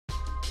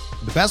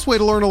The best way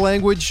to learn a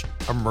language?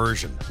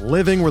 Immersion.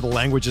 Living where the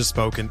language is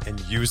spoken and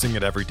using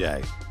it every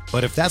day.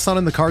 But if that's not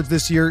in the cards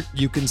this year,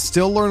 you can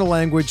still learn a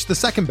language the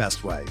second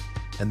best way,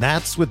 and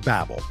that's with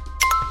Babbel.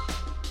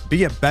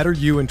 Be a better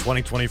you in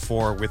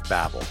 2024 with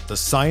Babbel, the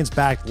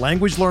science-backed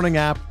language learning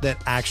app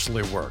that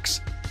actually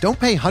works. Don't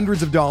pay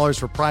hundreds of dollars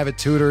for private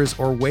tutors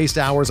or waste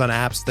hours on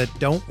apps that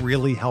don't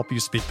really help you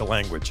speak the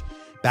language.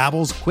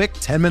 Babbel's quick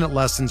 10-minute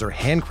lessons are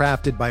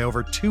handcrafted by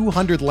over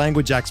 200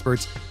 language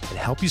experts and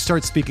help you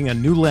start speaking a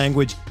new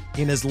language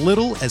in as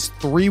little as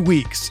 3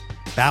 weeks.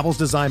 Babbel's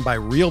designed by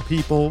real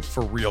people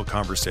for real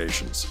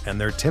conversations,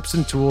 and their tips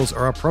and tools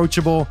are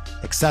approachable,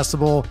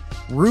 accessible,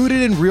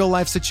 rooted in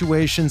real-life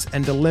situations,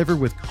 and delivered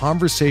with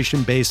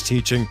conversation-based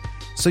teaching,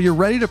 so you're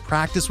ready to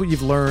practice what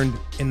you've learned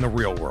in the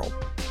real world.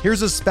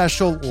 Here's a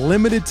special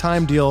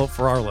limited-time deal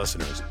for our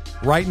listeners.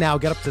 Right now,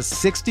 get up to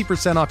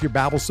 60% off your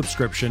Babbel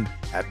subscription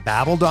at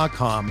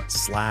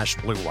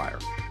babbel.com/Blue Wire.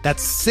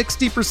 That's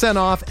 60%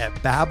 off at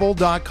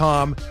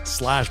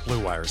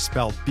babbel.com/Blue Wire,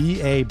 spelled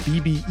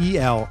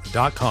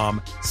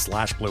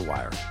BABBEL.com/Blue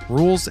Wire.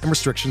 Rules and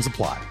restrictions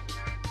apply.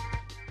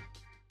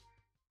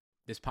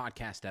 This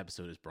podcast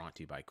episode is brought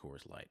to you by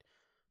Coors Light.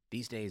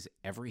 These days,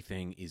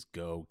 everything is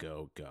go,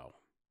 go, go.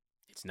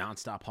 It's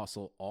nonstop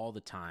hustle all the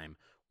time.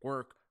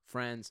 Work,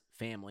 friends,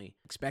 family,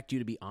 expect you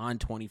to be on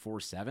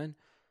 24/7.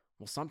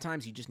 Well,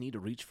 sometimes you just need to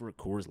reach for a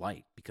Coors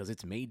Light because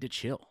it's made to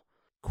chill.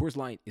 Coors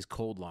Light is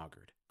cold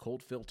lagered,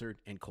 cold filtered,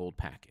 and cold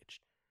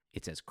packaged.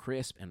 It's as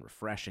crisp and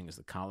refreshing as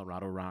the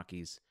Colorado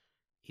Rockies.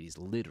 It is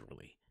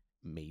literally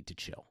made to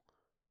chill.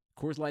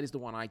 Coors Light is the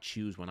one I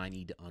choose when I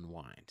need to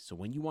unwind. So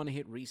when you want to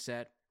hit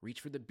reset,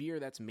 reach for the beer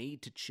that's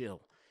made to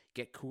chill.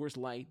 Get Coors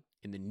Light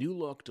in the new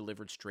look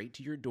delivered straight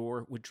to your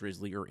door with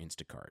Drizzly or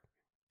Instacart.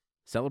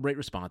 Celebrate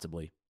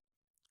responsibly.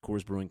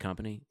 Coors Brewing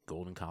Company,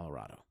 Golden,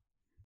 Colorado.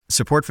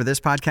 Support for this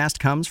podcast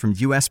comes from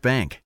U.S.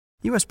 Bank.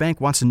 U.S.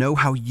 Bank wants to know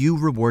how you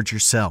reward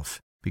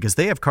yourself because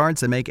they have cards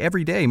that make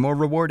every day more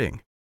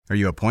rewarding. Are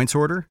you a points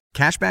hoarder,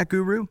 cashback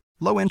guru,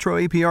 low intro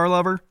APR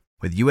lover?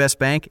 With U.S.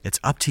 Bank, it's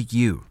up to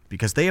you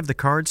because they have the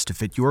cards to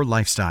fit your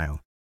lifestyle.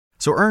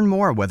 So earn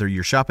more whether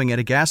you're shopping at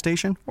a gas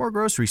station or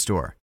grocery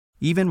store,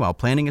 even while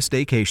planning a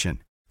staycation.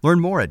 Learn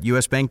more at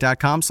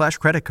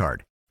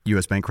usbank.com/creditcard.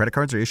 U.S. Bank credit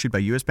cards are issued by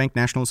U.S. Bank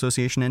National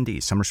Association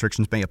ND. Some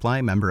restrictions may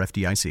apply. Member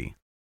FDIC.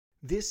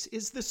 This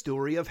is the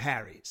story of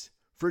Harry's.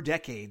 For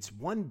decades,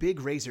 one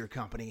big razor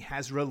company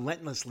has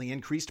relentlessly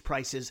increased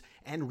prices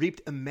and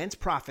reaped immense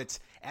profits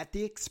at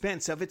the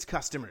expense of its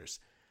customers.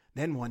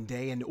 Then one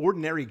day, an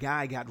ordinary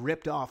guy got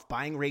ripped off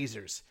buying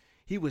razors.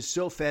 He was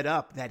so fed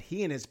up that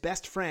he and his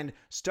best friend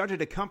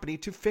started a company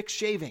to fix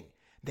shaving.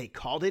 They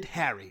called it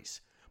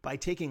Harry's. By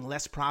taking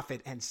less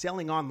profit and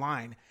selling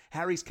online,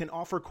 Harry's can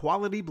offer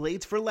quality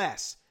blades for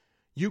less.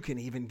 You can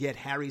even get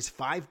Harry's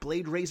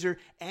 5-blade razor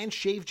and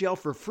shave gel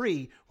for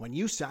free when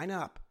you sign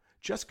up.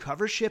 Just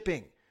cover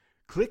shipping.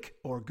 Click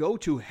or go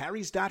to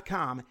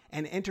harrys.com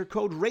and enter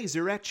code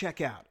RAZOR at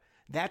checkout.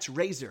 That's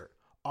RAZOR,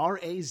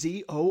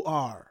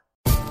 R-A-Z-O-R.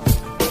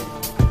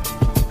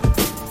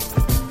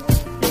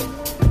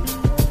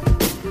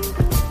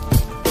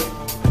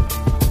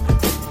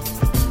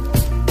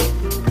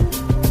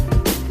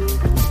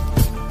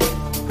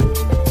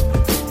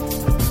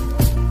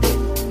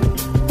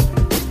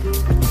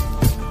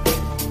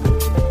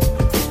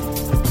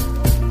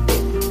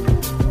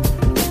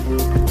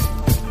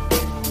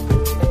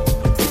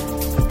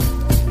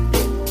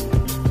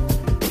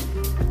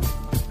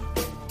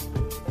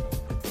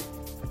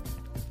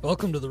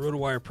 Welcome to the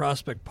RotoWire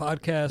Prospect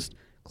Podcast.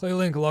 Clay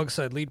Link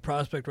alongside lead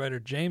prospect writer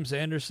James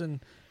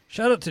Anderson.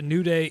 Shout out to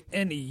New Day,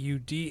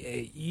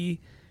 Neudae,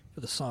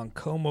 for the song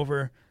Comb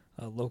Over,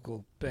 a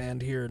local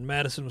band here in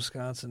Madison,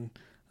 Wisconsin.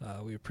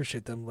 We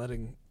appreciate them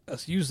letting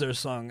us use their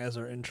song as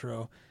our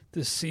intro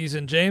this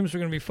season. James, we're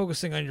going to be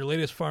focusing on your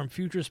latest Farm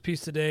Futures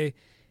piece today,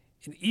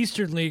 an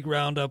Eastern League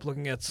roundup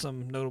looking at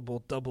some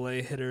notable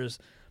AA hitters.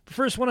 But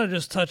first, I want to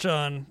just touch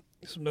on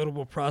some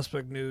notable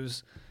prospect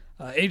news.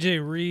 A.J.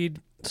 Reed,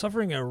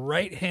 suffering a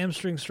right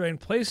hamstring strain,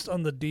 placed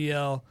on the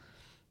DL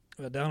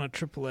down at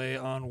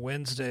AAA on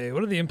Wednesday.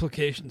 What are the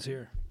implications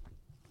here?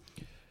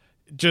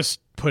 Just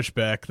push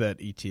back that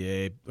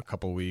ETA a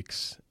couple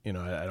weeks. You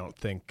know, I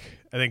think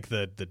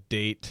the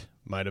date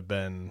might have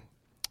been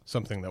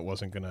something that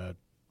wasn't going to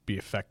be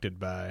affected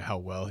by how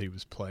well he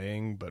was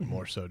playing, but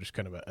more so just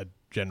kind of a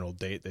general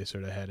date they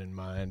sort of had in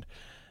mind.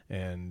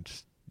 And,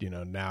 you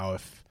know, now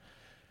if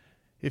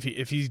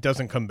he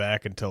doesn't come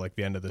back until like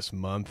the end of this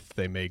month,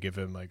 they may give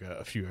him like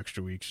a few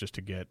extra weeks just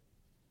to get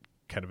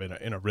kind of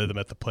in a rhythm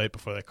at the plate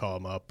before they call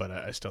him up. But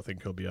I still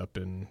think he'll be up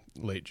in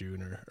late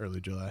June or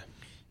early July.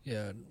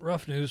 Yeah,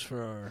 rough news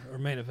for our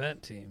main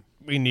event team.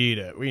 We need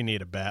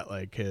a bat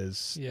like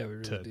his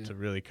to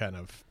really kind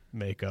of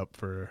make up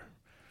for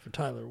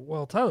Tyler.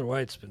 Well, Tyler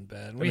White's been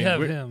bad. We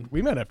have him.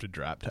 We might have to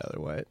drop Tyler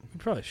White. We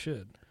probably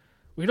should.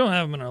 We don't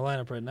have him in our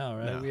lineup right now,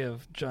 right? No. We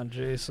have John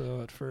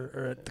Jaso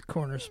at the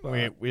corner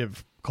spot. We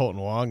have Colton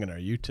Wong in our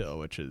util,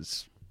 which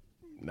is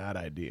not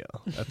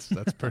ideal. That's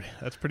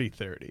pretty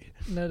 30.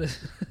 That is,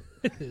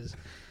 it is.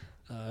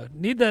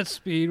 Need that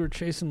speed. We're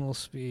chasing a little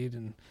speed,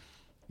 and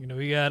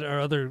we got our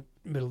other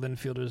middle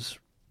infielders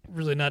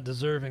really not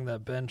deserving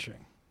that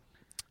benching.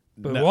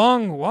 But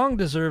No. Wong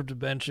deserved a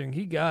benching.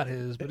 He got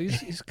his, but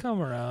he's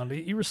come around.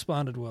 He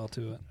responded well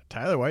to it.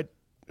 Tyler White,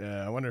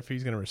 I wonder if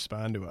he's going to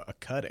respond to a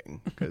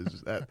cutting,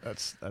 because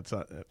that's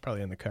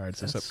probably in the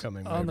cards this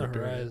upcoming on the waiver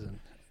period. horizon,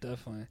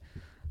 definitely.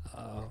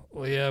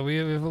 Well, yeah, we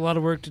have a lot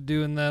of work to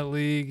do in that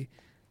league.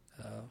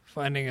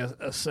 Finding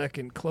a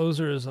second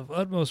closer is of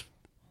utmost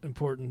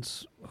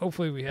importance.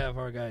 Hopefully, we have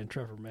our guy in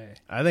Trevor May.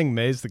 I think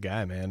May's the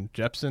guy, man.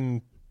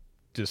 Jepson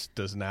just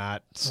does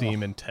not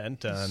seem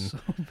intent on So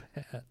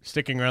bad.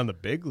 sticking around the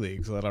big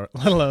leagues, let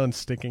alone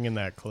sticking in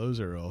that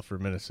closer role for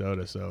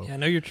Minnesota. So Yeah, I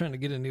know you're trying to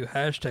get a new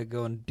hashtag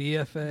going.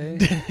 DFA,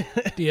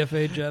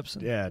 DFA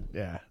Jepson.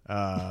 yeah.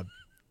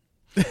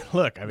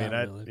 Look, I mean,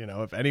 Not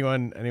really. if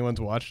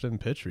anyone's watched him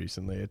pitch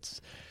recently,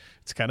 it's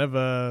kind of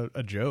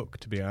a joke,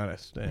 to be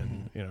honest.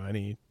 And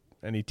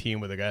any team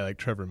with a guy like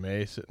Trevor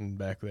May sitting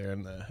back there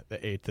in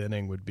the eighth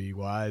inning would be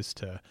wise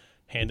to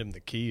hand him the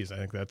keys. I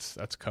think that's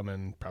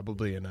coming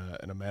probably in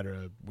a matter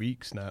of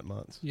weeks, not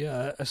months.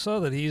 Yeah, I saw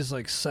that he's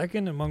like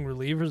second among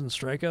relievers and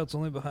strikeouts,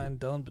 only behind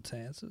Dylan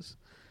Betances.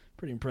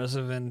 Pretty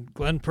impressive. And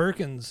Glenn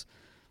Perkins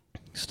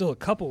still a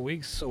couple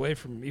weeks away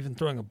from even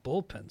throwing a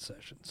bullpen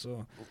session.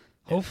 So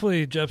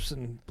hopefully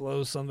Jepson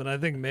blows something. I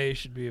think May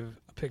should be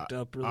picked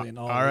up really in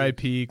all.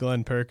 R.I.P.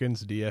 Glenn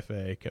Perkins,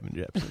 DFA Kevin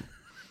Jepson.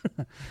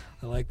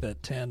 I like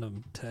that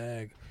tandem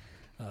tag.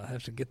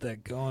 Have to get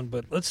that going.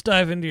 But let's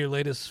dive into your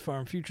latest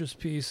Farm Futures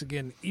piece.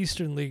 Again,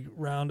 Eastern League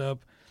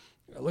Roundup.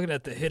 Looking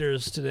at the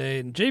hitters today.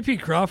 And J.P.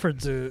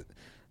 Crawford's, of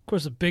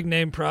course, a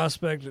big-name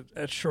prospect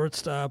at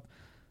shortstop.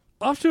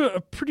 Off to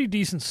a pretty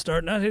decent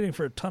start. Not hitting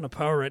for a ton of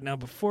power right now,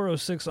 but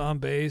 406 on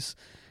base.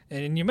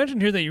 And you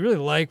mentioned here that you really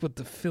like what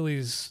the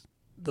Phillies,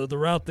 the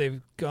route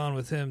they've gone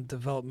with him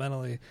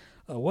developmentally.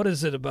 What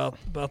is it about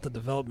the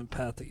development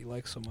path that you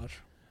like so much?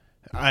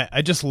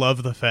 I just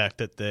love the fact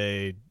that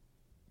they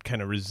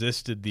kind of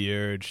resisted the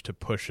urge to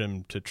push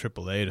him to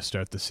AAA to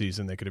start the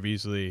season. They could have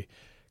easily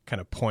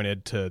kind of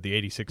pointed to the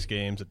 86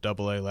 games at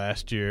AA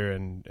last year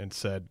and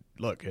said,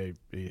 look, hey,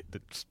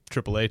 it's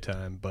AAA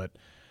time. But,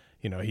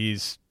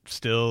 he's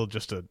still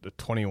just a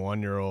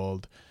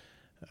 21-year-old,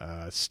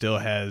 still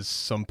has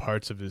some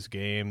parts of his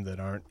game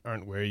that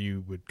aren't where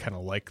you would kind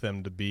of like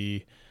them to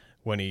be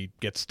when he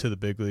gets to the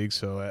big leagues.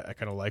 So I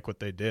kind of like what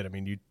they did. I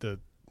mean,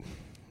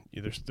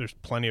 there's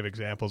plenty of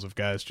examples of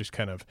guys just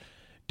kind of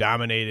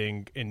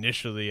dominating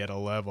initially at a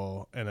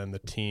level, and then the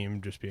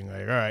team just being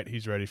like, all right,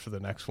 he's ready for the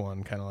next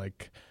one, kind of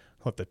like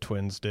what the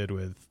Twins did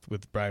with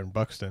Brian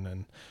Buxton.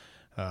 And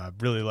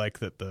really like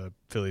that the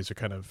Phillies are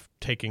kind of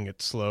taking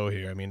it slow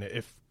here. I mean,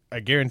 I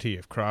guarantee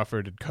if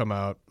Crawford had come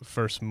out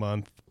first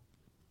month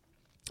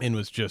and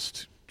was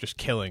just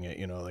killing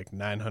it, like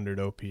 900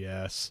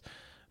 OPS,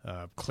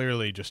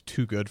 clearly just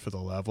too good for the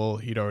level,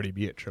 he'd already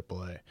be at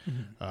AAA.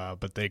 Mm-hmm.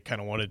 But they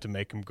kind of wanted to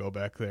make him go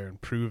back there and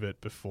prove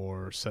it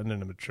before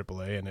sending him to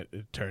AAA, and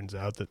it turns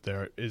out that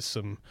there is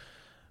some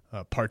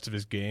parts of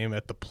his game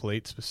at the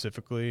plate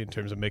specifically in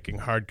terms of making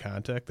hard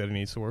contact that he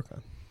needs to work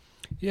on.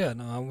 Yeah,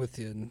 no, I'm with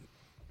you. And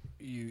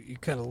you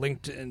kind of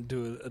linked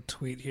into a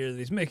tweet here that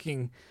he's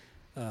making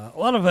a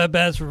lot of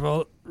at-bats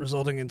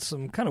resulting in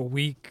some kind of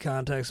weak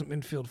contact, some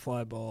infield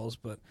fly balls,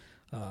 but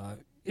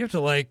you have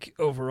to like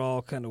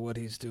overall kind of what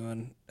he's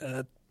doing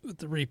with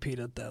the repeat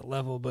at that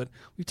level. But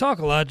we talk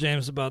a lot,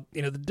 James, about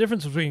the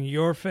difference between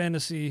your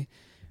prospect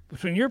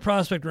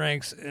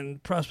ranks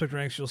and prospect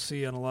ranks you'll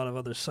see on a lot of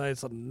other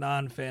sites, on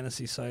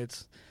non-fantasy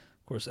sites,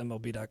 of course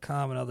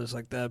MLB.com and others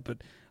like that.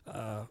 But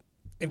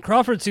and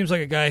Crawford seems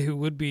like a guy who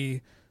would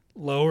be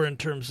lower in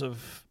terms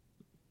of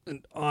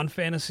on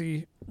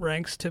fantasy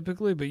ranks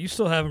typically, but you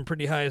still have him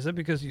pretty high. Is that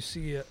because you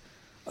see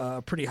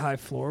a pretty high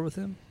floor with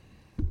him?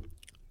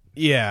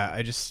 Yeah,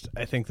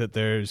 I think that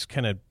there's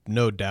kind of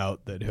no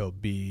doubt that he'll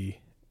be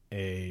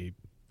a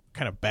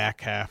kind of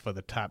back half of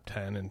the top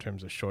 10 in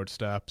terms of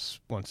shortstops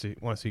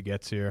once he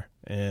gets here.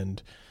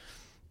 And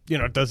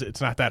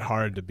it's not that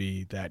hard to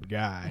be that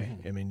guy.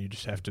 Mm-hmm. I mean, you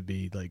just have to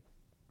be like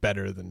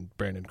better than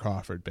Brandon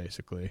Crawford,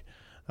 basically.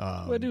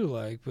 I do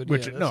like, but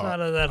that's not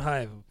that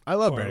high. I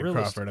love Brandon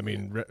Crawford. I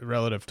mean,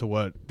 relative to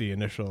what the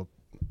initial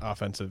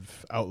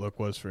offensive outlook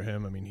was for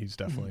him, I mean, he's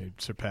definitely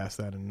surpassed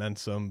that and then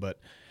some. But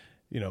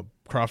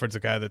Crawford's a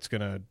guy that's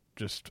going to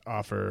just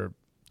offer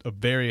a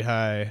very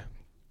high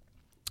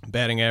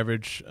batting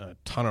average, a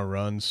ton of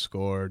runs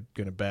scored,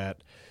 going to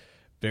bat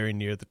very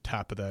near the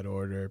top of that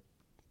order.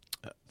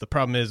 The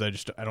problem is I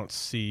don't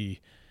see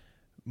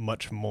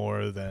much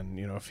more than,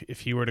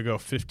 if he were to go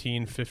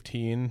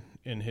 15-15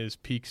 in his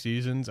peak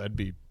seasons, I'd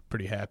be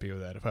pretty happy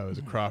with that. If I was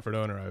a Crawford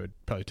owner, I would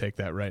probably take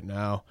that right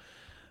now.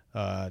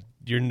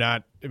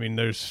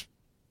 There's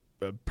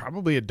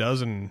probably a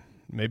dozen,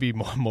 maybe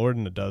more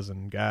than a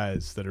dozen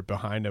guys that are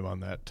behind him on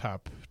that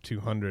top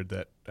 200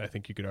 that I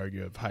think you could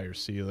argue have higher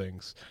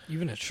ceilings.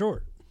 Even at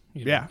short.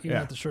 Even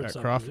at the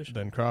shortstop position.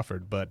 Than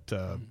Crawford. But,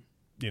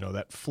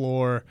 that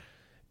floor,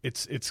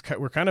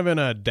 we're kind of in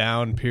a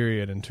down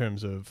period in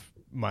terms of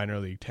minor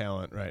league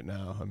talent right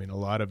now. I mean, a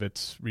lot of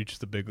it's reached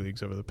the big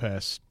leagues over the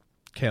past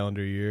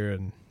calendar year,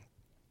 and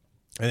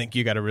I think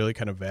you got to really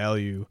kind of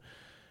value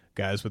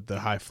guys with the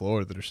high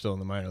floor that are still in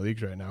the minor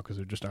leagues right now because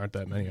there just aren't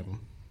that many of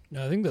them.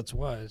 No, I think that's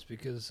wise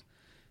because,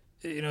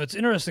 it's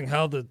interesting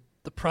how the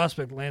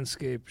prospect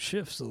landscape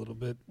shifts a little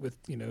bit with,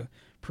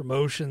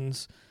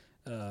 promotions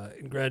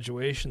and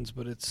graduations,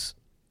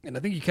 and I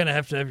think you kind of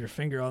have to have your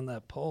finger on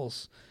that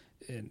pulse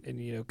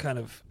and kind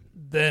of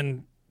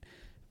then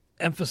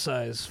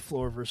emphasize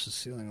floor versus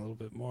ceiling a little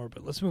bit more.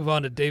 But let's move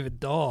on to David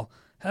Dahl,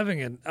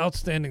 having an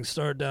outstanding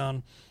start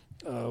down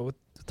with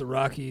the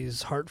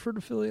Rockies Hartford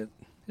affiliate,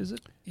 is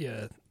it?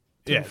 Yeah.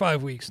 Through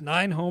 5 weeks,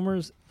 9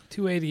 homers,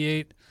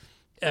 288,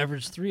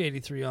 average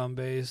 383 on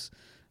base.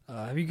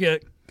 Have you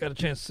got a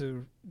chance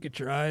to get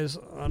your eyes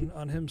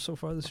on him so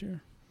far this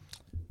year?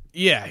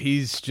 Yeah,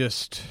 he's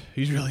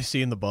really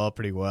seeing the ball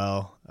pretty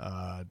well.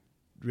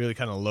 Really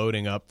kind of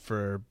loading up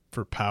for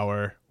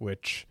power,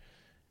 which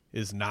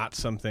is not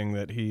something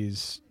that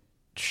he's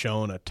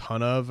shown a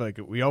ton of. Like,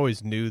 we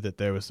always knew that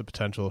there was the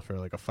potential for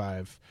like a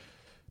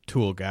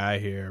 5-tool guy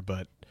here,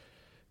 but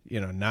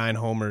 9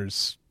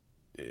 homers.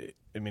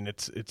 I mean,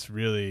 it's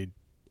really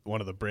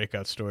one of the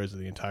breakout stories of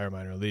the entire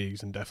minor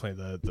leagues, and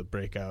definitely the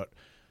breakout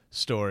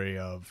story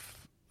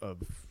of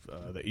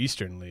the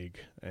Eastern League.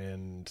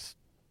 And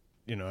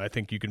I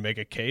think you can make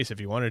a case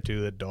if you wanted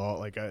to that Dahl,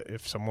 like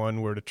if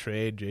someone were to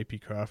trade J.P.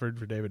 Crawford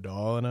for David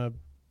Dahl in a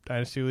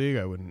dynasty league,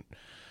 I wouldn't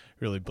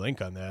really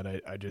blink on that.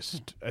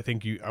 I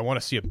think I want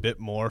to see a bit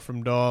more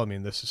from Dahl. I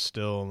mean, this is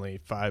still only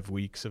 5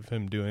 weeks of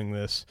him doing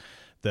this.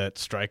 That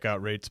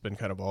strikeout rate's been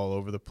kind of all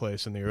over the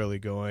place in the early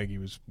going. He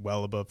was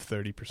well above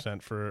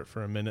 30%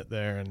 for a minute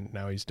there, and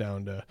now he's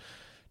down to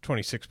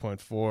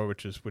 26.4,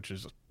 which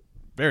is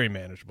very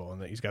manageable.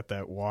 And he's got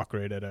that walk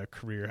rate at a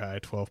career high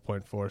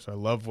 12.4. So I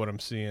love what I'm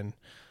seeing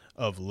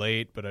of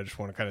late, but I just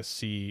want to kind of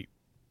see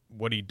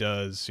what he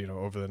does,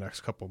 over the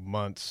next couple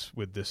months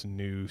with this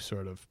new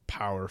sort of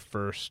power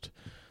first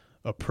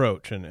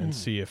approach, and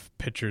see if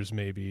pitchers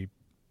maybe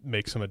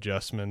make some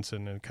adjustments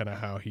and kind of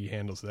how he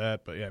handles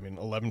that. But yeah, I mean,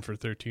 11 for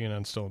 13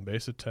 on stolen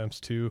base attempts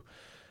too.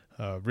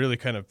 Really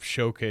kind of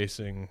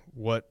showcasing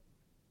what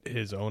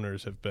his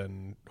owners have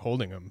been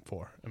holding him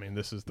for. I mean,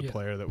 this is the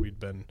player that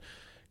we'd been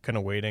kind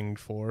of waiting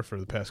for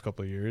the past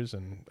couple of years,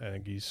 and I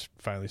think he's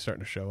finally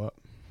starting to show up.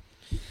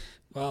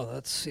 Wow,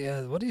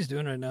 what he's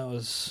doing right now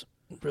is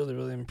really,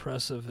 really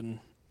impressive, and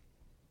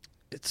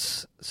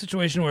it's a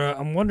situation where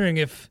I'm wondering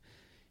if,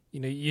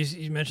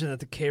 you mentioned that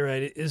the K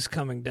rate is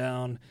coming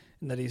down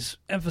and that he's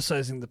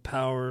emphasizing the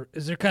power.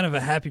 Is there kind of a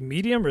happy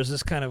medium, or is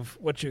this kind of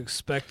what you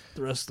expect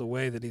the rest of the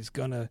way, that he's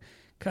going to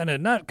kind of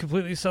not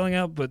completely selling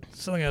out, but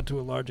selling out to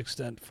a large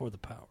extent for the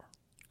power?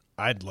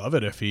 I'd love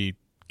it if he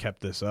kept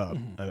this up.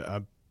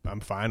 Mm-hmm. I'm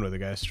fine with a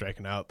guy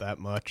striking out that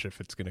much if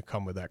it's going to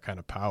come with that kind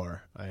of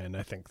power, and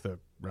I think the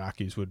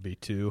Rockies would be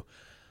too.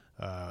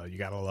 You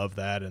got to love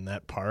that in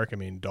that park. I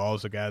mean,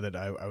 Dahl's a guy that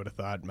I would have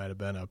thought might have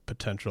been a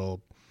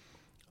potential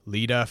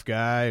leadoff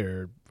guy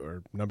or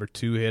number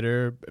 2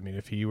 hitter. I mean,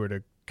 if he were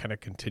to kind of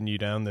continue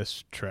down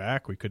this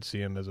track, we could see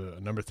him as a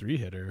number 3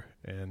 hitter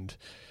and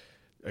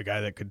a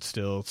guy that could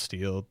still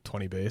steal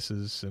 20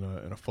 bases in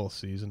a full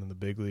season in the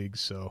big leagues.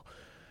 So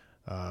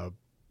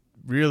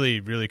really,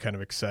 really kind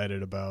of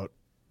excited about,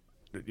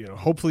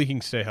 hopefully he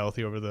can stay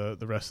healthy over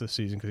the rest of the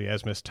season because he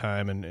has missed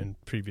time in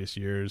previous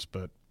years,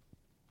 but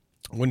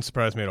wouldn't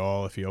surprise me at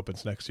all if he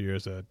opens next year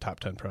as a top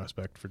 10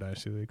 prospect for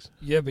dynasty leagues.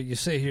 Yeah, but you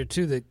say here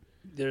too that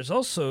there's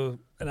also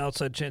an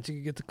outside chance he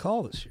could get the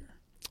call this year.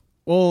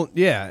 Well,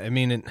 yeah, I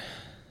mean,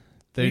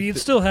 you'd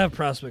still have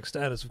prospect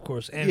status, of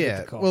course, and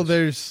get the call. Well,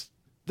 there's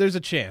a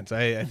chance.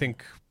 I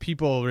think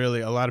a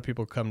lot of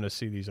people come to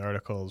see these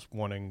articles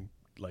wanting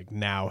like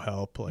now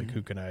help, like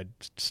who can I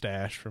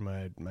stash for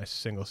my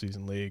single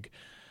season league.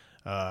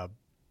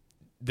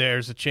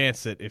 There's a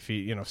chance that if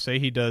he, say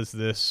he does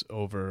this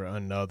over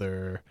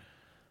another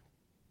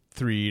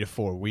 3 to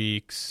 4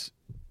 weeks,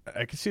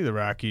 I could see the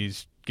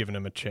Rockies giving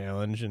him a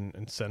challenge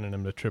and sending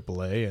him to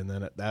AAA, and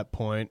then at that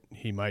point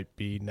he might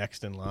be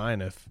next in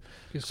line if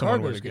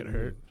someone were to get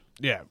hurt. Moved.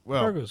 Yeah,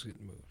 well, Cargo's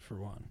getting moved for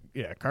one.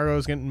 Yeah,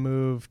 Cargo's getting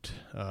moved.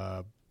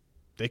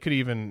 They could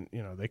even,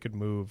 they could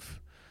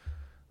move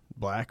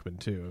Blackman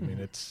too. I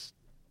mean,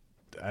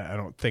 I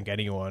don't think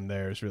anyone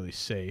there is really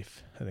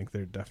safe. I think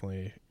they're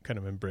definitely kind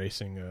of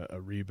embracing a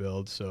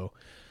rebuild. So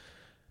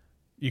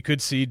you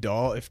could see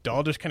Dahl, if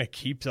Dahl just kind of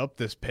keeps up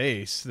this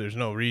pace, there's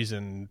no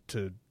reason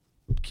to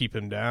keep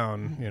him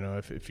down,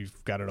 if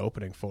you've got an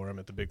opening for him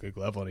at the big league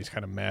level and he's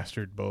kind of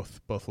mastered both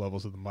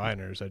levels of the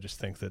minors. I just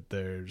think that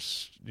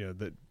there's,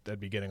 that'd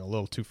be getting a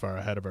little too far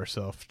ahead of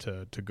ourselves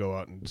to go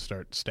out and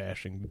start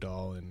stashing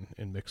Dahl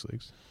in mixed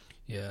leagues.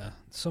 Yeah,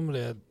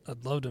 somebody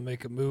I'd love to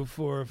make a move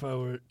for if I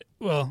were,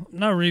 I'm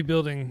not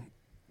rebuilding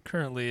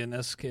currently in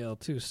SKL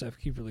 2, Staff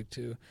Keeper League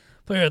 2.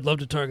 Player I'd love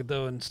to target,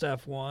 though, in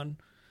Staff 1,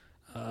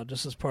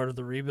 just as part of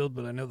the rebuild,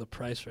 but I know the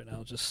price right now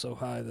is just so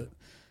high that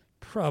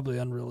probably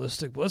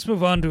unrealistic. But let's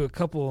move on to a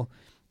couple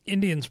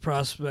Indians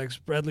prospects.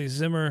 Bradley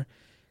Zimmer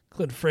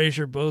Clint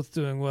Frazier both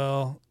doing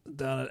well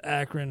down at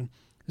Akron.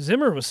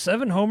 Zimmer was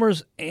 7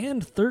 homers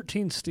and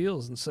 13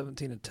 steals in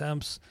 17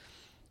 attempts,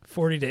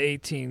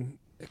 40-18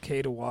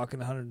 K to walk in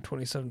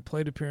 127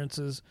 plate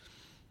appearances.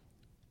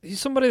 He's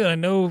somebody that I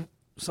know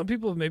some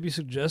people have maybe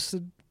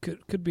suggested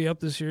could be up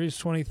this year. He's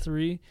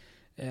 23,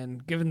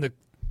 and given the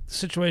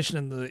situation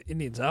in the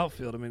Indians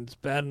outfield, I mean, it's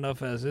bad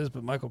enough as is,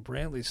 but Michael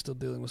Brantley's still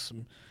dealing with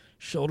some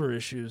shoulder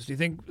issues. Do you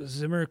think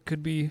Zimmer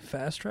could be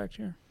fast-tracked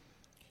here?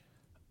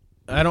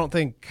 I don't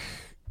think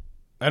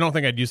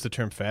I'd use the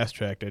term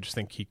fast-tracked. I just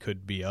think he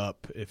could be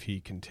up if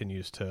he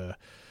continues to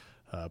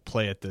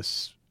play at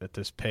this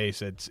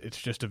pace. It's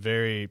just a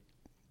very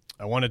 –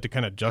 I wanted to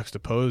kind of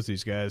juxtapose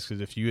these guys, because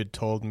if you had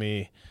told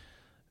me –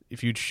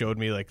 if you'd showed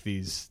me like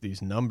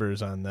these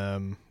numbers on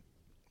them,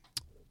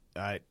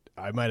 I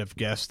might have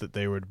guessed that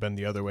they would have been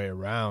the other way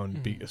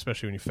around,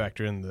 especially when you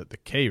factor in the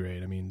K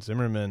rate. I mean,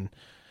 Zimmer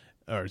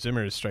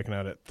is striking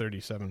out at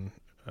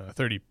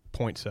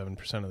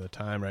 30.7% of the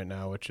time right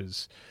now, which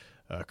is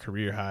a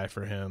career high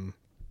for him,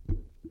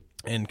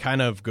 and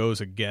kind of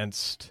goes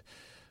against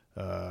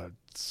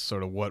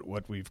sort of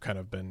what we've kind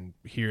of been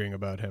hearing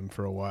about him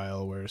for a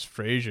while, whereas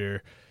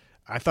Frazier –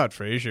 I thought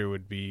Frazier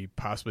would be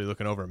possibly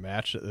looking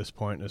overmatched at this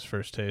point in his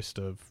first taste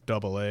of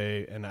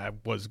Double-A, and I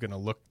was going to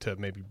look to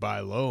maybe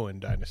buy low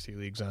in dynasty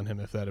leagues on him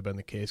if that had been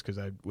the case, because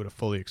I would have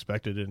fully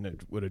expected it, and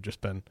it would have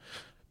just been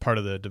part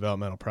of the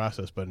developmental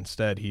process. But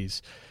instead,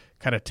 he's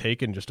kind of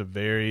taken just a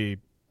very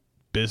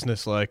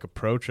business-like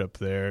approach up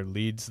there,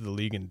 leads the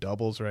league in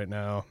doubles right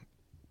now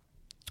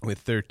with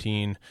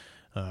 13.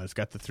 He's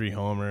got the 3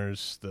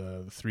 homers,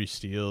 the 3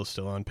 steals,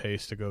 still on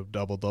pace to go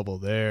double-double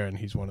there, and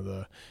he's one of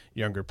the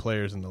younger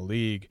players in the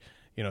league.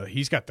 You know,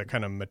 he's got the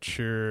kind of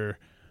mature,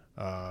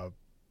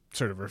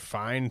 sort of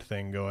refined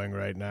thing going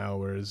right now,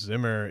 whereas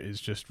Zimmer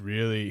is just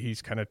really,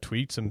 he's kind of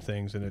tweaked some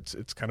things, and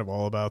it's kind of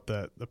all about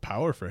the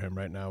power for him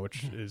right now,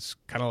 which is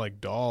kind of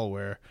like Dahl,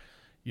 where,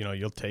 you know,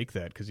 you'll take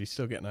that because he's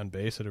still getting on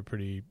base at a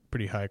pretty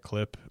high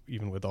clip,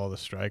 even with all the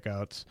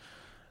strikeouts.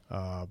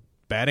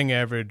 Batting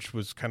average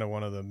was kind of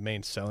one of the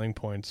main selling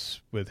points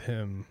with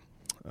him,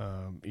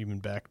 even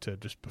back to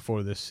just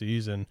before this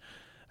season.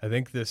 I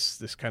think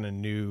this kind of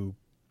new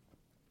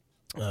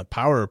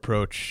power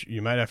approach,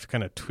 you might have to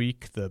kind of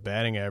tweak the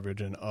batting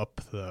average and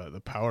up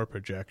the power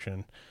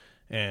projection.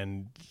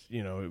 And,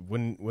 you know, it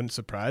wouldn't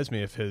surprise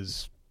me if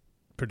his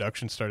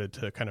production started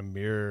to kind of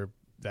mirror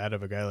that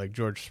of a guy like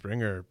George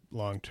Springer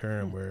long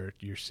term, where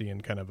you're seeing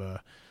kind of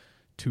a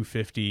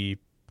 250,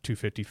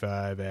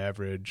 255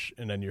 average,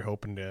 and then you're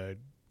hoping to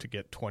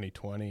get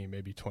 20-20,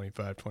 maybe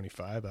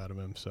 25-25 out of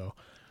him. So,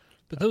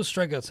 but those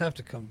strikeouts have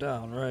to come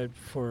down, right,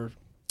 for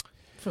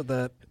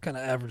that kind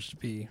of average to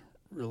be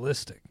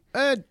realistic.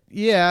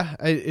 Yeah,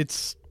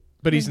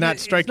 but he's not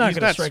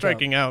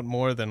striking out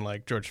more than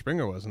like George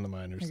Springer was in the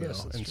minors,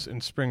 though.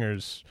 And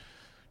Springer's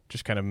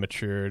just kind of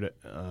matured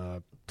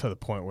to the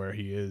point where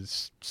he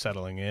is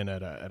settling in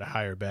at a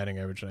higher batting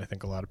average than I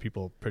think a lot of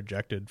people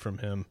projected from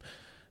him.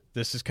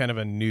 This is kind of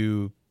a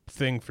new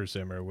thing for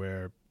Zimmer,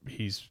 where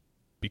he's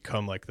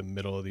become like the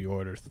middle of the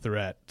order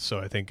threat. So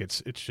I think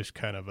it's just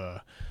kind of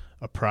a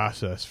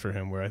process for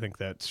him, where I think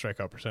that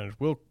strikeout percentage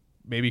will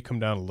maybe come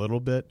down a little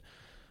bit,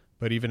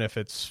 but even if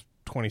it's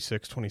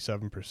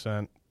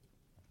 26-27%,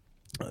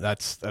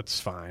 that's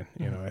fine.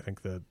 You know, I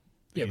think that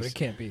but it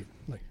can't be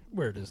like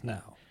where it is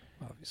now,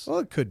 obviously.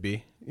 Well, it could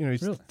be. You know,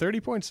 he's really?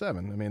 30.7.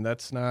 I mean,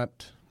 that's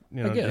not,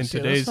 you know, guess,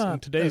 in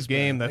today's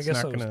game, that's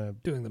not going to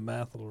doing the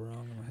math a little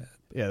wrong in my head.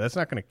 Yeah, that's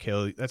not going to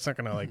kill you. That's not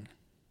going to like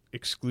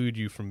exclude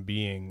you from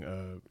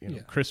being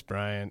Chris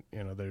Bryant.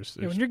 You know, there's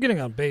when you're getting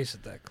on base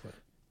at that clip.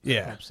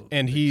 Yeah,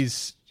 and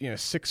he's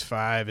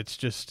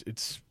 6'5".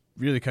 It's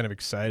really kind of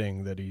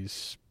exciting that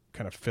he's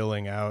kind of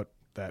filling out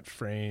that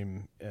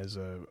frame as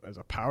a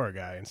power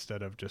guy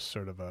instead of just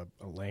sort of a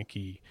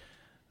lanky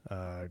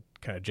kind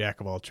of jack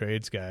of all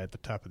trades guy at the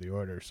top of the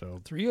order. So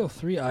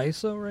 303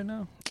 ISO right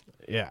now.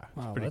 Yeah,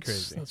 wow, pretty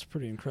crazy. That's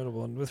pretty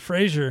incredible. And with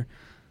Frazier,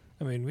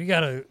 I mean, we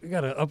got a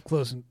up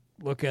close and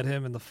look at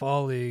him in the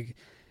fall league,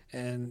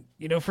 and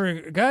you know, for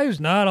a guy who's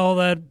not all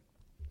that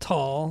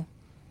tall,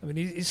 I mean,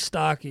 he's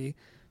stocky,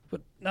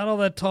 but not all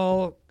that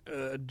tall,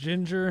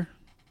 ginger.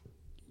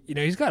 You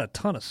know, he's got a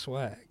ton of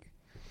swag.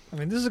 I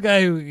mean, this is a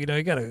guy who, you know,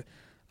 he got a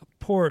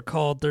poor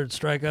called third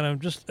strike on him,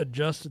 just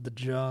adjusted the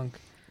junk,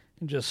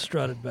 and just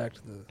strutted back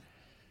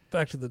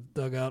to the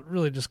dugout.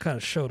 Really, just kind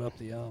of showed up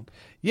the ump.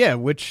 Yeah,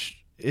 which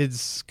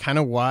is kind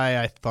of why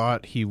I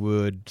thought he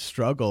would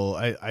struggle.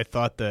 I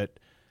thought that,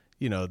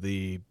 you know,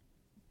 the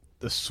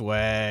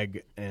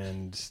swag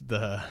and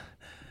the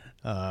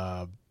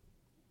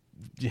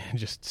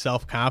just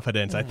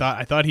self-confidence. I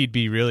thought he'd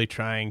be really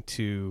trying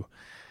to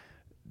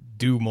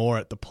do more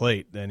at the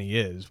plate than he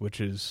is,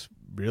 which is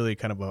really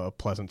kind of a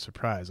pleasant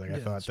surprise. Like, I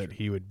thought that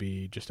he would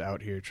be just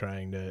out here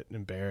trying to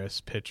embarrass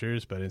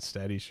pitchers, but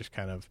instead he's just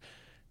kind of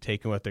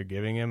taking what they're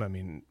giving him. I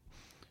mean,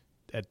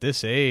 at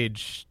this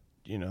age,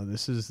 you know,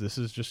 this is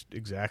just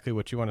exactly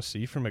what you want to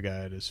see from a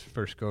guy at his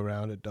first go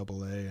round at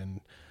Double-A.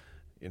 And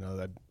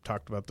I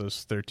talked about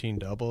those 13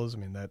 doubles. I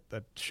mean,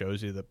 that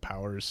shows you that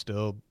power is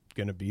still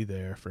going to be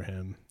there for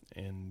him,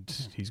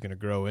 and he's going to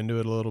grow into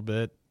it a little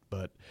bit,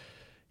 but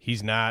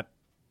he's not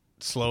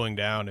slowing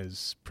down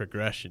his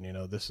progression.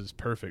 This is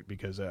perfect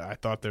because I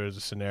thought there was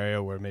a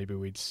scenario where maybe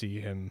we'd see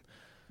him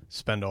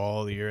spend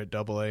all the year at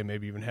AA,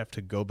 maybe even have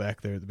to go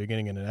back there at the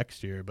beginning of the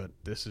next year, but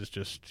this is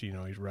just,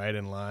 he's right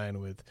in line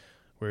with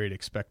where you'd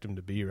expect him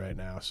to be right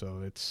now.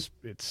 So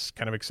it's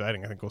kind of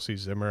exciting. I think we'll see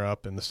Zimmer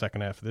up in the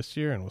second half of this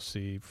year, and we'll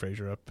see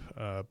Frazier up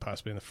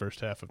possibly in the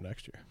first half of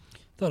next year. I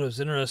thought it was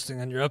interesting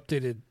on your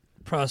updated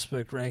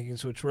prospect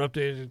rankings, which were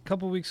updated a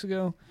couple weeks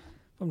ago,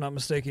 if I'm not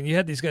mistaken. You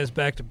had these guys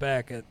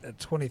back-to-back at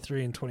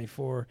 23 and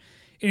 24.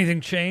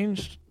 Anything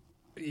changed?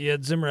 You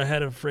had Zimmer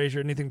ahead of Frazier.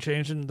 Anything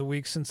changed in the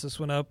week since this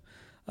went up?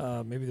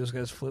 Maybe those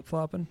guys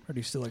flip-flopping? Or do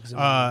you still like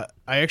Zimmer? I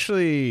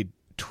actually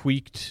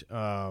tweaked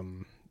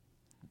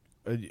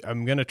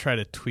I'm going to try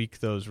to tweak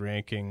those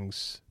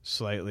rankings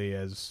slightly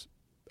as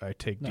I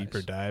take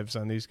deeper dives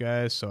on these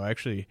guys. So I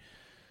actually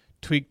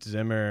tweaked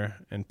Zimmer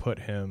and put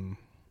him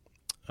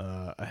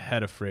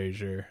ahead of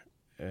Frazier,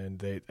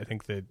 and I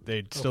think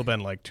they'd still been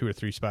like 2 or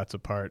 3 spots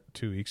apart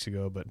 2 weeks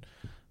ago, but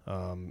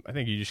I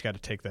think you just got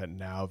to take that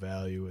now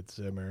value with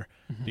Zimmer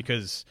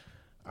because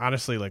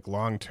honestly, like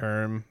long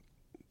term,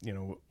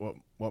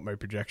 what my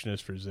projection is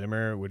for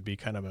Zimmer would be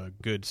kind of a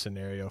good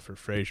scenario for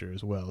Frazier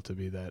as well, to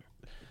be that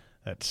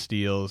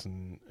steals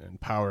and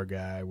power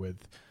guy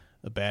with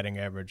a batting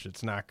average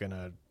that's not going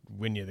to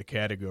win you the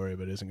category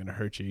but isn't going to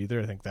hurt you either.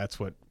 I think that's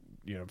what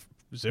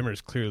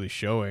Zimmer's clearly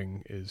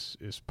showing is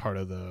part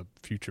of the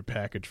future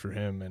package for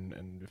him,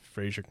 and if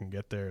Frazier can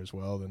get there as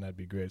well, then that'd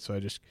be great. So I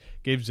just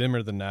gave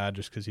Zimmer the nod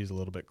just because he's a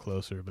little bit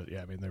closer, but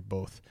yeah, I mean, they're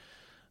both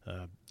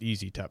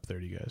easy top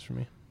 30 guys for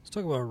me. Let's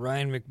talk about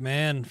Ryan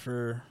McMahon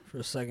for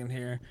a second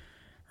here.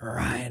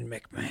 Ryan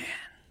McMahon,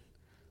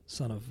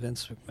 son of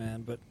Vince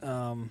McMahon, but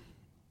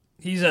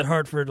he's at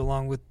Hartford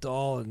along with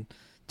Dahl, and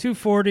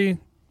 240,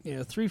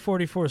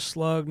 344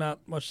 slug, not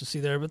much to see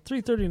there, but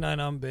 339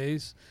 on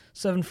base,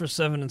 7 for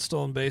 7 in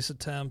stolen base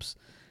attempts,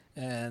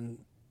 and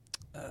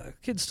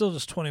kid's still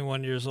just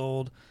 21 years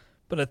old.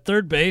 But at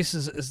third base,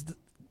 is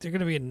there going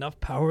to be enough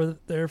power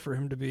there for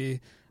him to be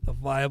a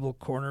viable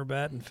corner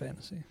bat in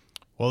fantasy?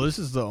 Well, this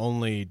is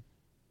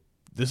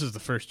the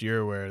first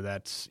year where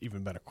that's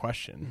even been a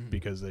question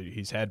because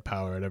he's had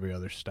power at every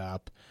other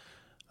stop.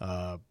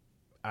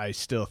 I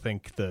still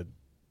think the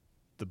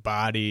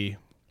body,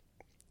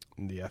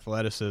 the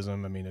athleticism,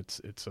 I mean, it's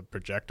a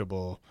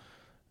projectable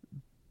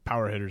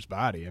power hitter's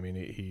body. I mean,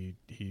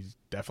 he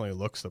definitely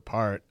looks the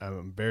part. I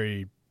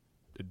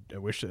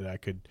wish that I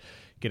could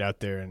get out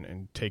there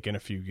and take in a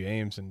few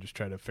games and just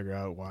try to figure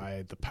out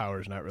why the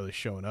power's not really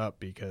showing up,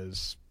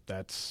 because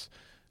that's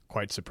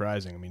quite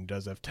surprising. I mean, he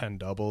does have 10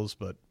 doubles,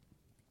 but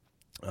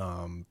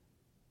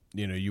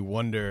you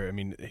wonder. I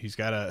mean, his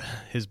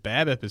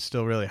BABIP is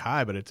still really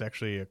high, but it's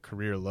actually a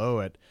career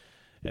low at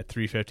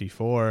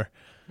 354,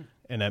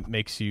 and that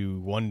makes you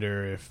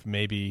wonder if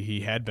maybe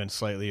he had been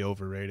slightly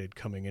overrated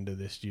coming into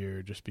this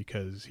year, just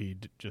because he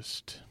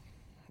just,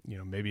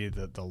 maybe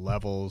the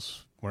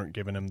levels weren't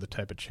giving him the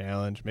type of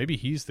challenge. Maybe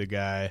he's the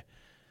guy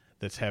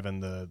that's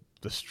having the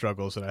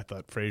struggles that I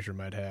thought Frazier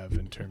might have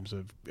in terms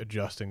of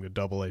adjusting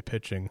to AA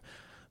pitching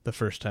the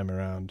first time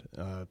around.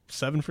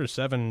 7 for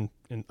 7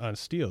 on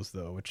steals,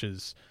 though, which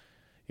is,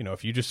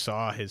 if you just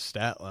saw his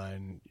stat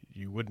line,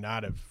 you would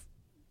not have,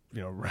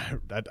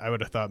 I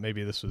would have thought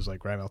maybe this was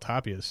like Raimel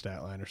Tapia's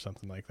stat line or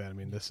something like that. I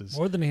mean, this is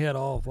more than he had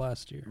all of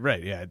last year.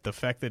 Right, yeah. The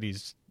fact that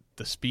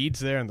the speed's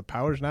there and the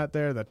power's not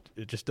there, that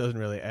it just doesn't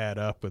really add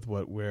up with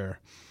what we're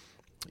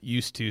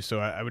used to. So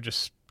I would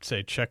just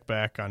say check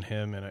back on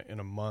him in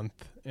a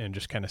month and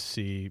just kind of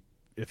see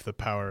if the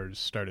power's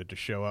started to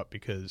show up,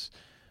 because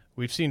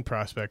we've seen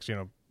prospects,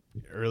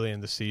 early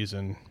in the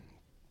season,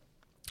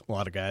 a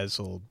lot of guys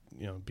will,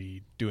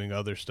 be doing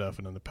other stuff,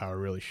 and then the power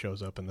really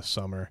shows up in the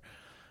summer.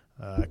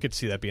 I could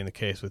see that being the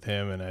case with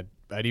him, and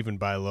I'd even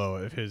buy low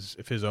if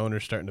his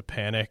owner's starting to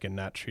panic and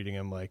not treating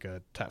him like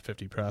a top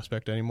 50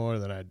 prospect anymore.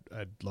 Then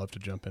I'd love to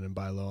jump in and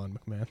buy low on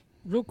McMahon.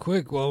 Real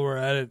quick, while we're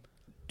at it,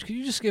 could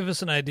you just give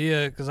us an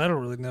idea, because I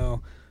don't really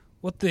know,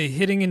 what the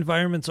hitting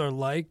environments are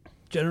like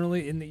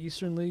generally in the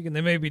Eastern League? And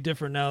they may be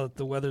different now that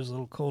the weather's a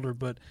little colder,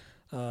 but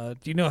do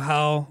you know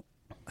how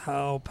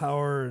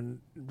power and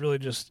really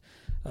just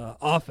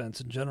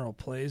offense in general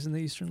plays in the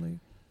Eastern League?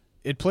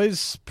 It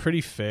plays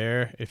pretty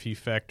fair if you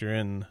factor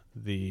in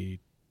the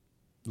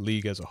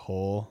league as a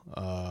whole.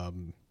 Let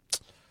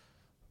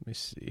me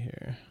see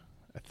here.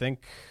 I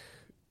think,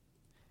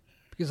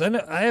 because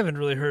I haven't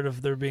really heard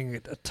of there being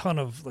a ton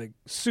of like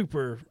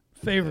super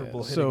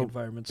favorable hitting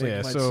environments like you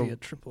might see at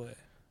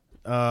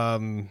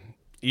AAA.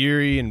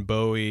 Erie and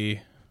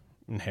Bowie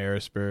and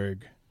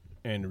Harrisburg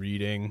and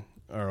Reading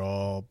are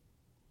all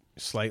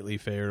slightly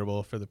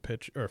favorable for the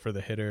pitch or for the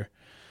hitter,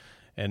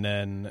 and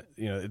then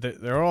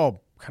they're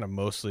all kind of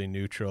mostly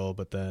neutral,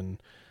 but then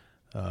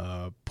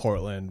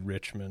Portland,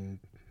 Richmond,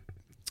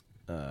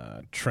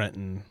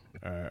 Trenton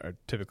are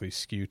typically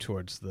skew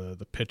towards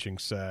the pitching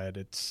side.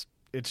 It's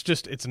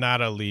it's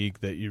not a league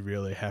that you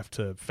really have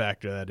to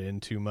factor that in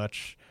too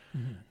much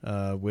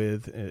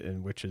with,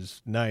 and which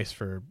is nice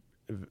for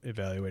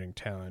evaluating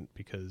talent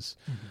because,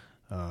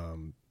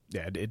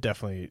 it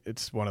definitely,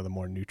 it's one of the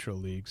more neutral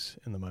leagues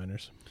in the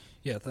minors.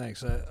 Yeah,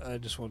 thanks. I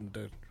just wanted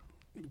to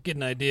get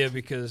an idea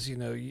because,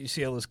 you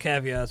see all those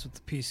caveats with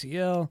the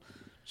PCL.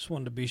 Just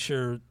wanted to be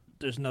sure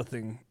there's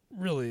nothing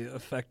really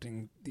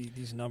affecting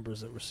these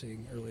numbers that we're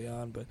seeing early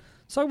on. But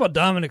let's talk about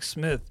Dominic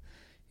Smith.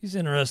 He's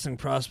an interesting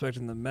prospect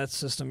in the Mets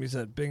system. He's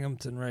at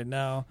Binghamton right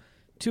now.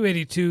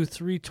 282,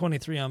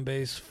 323 on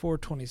base,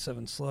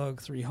 427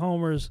 slug, 3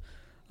 homers,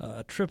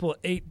 triple,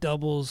 8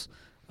 doubles,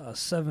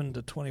 7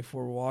 to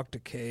 24 walk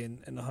decay,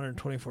 and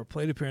 124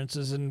 plate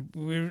appearances. And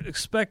we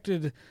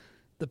expected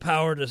the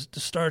power to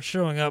start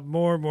showing up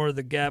more and more,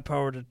 the gap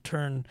power to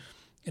turn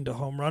into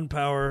home run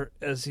power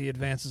as he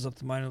advances up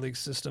the minor league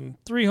system.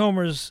 3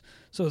 homers,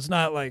 so it's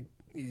not like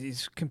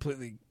he's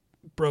completely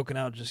broken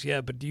out just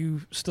yet, but do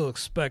you still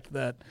expect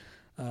that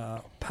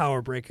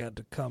power breakout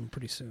to come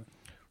pretty soon?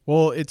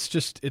 Well,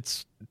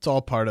 it's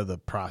all part of the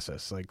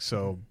process. Like,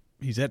 so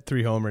he's at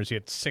 3 homers. He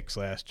had 6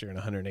 last year in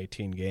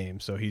 118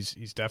 games, so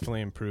he's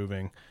definitely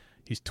improving.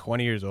 He's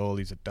 20 years old.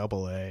 He's a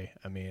Double-A.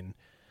 I mean,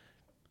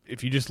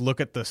 if you just look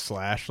at the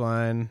slash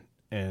line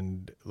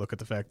and look at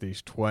the fact that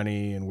he's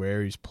 20 and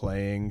where he's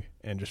playing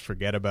and just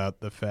forget about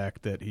the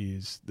fact that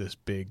he's this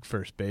big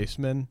first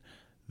baseman,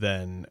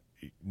 then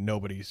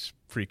nobody's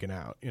freaking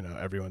out.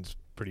 Everyone's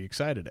pretty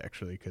excited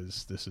actually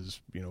because this is,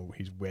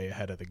 he's way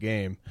ahead of the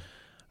game.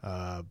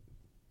 I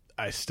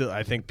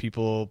think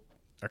people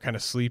are kind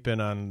of sleeping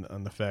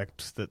on the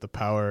fact that the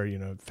power,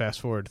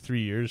 fast forward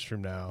 3 years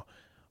from now,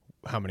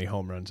 how many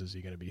home runs is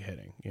he going to be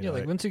hitting?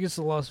 Once he gets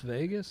to Las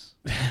Vegas?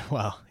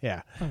 Well,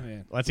 yeah. Oh,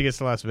 man. Once he gets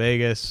to Las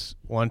Vegas,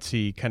 once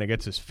he kind of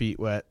gets his feet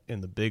wet in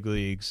the big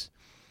leagues,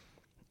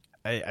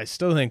 I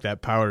still think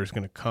that power is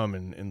going to come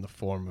in the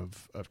form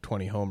of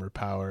 20 homer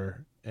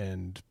power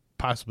and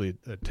possibly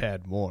a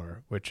tad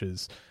more, which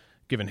is,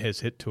 given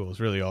his hit tool,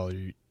 is really all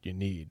you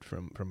need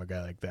from a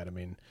guy like that. I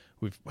mean,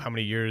 how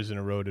many years in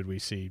a row did we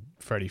see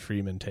Freddie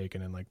Freeman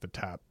taken in like the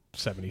top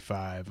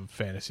 75 of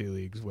fantasy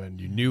leagues when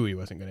you knew he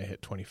wasn't going to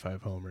hit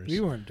 25 homers? We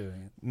weren't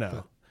doing it.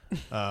 No.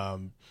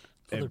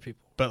 Other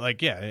people. But I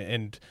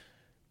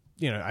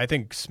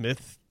think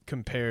Smith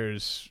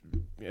compares,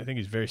 I think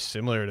he's very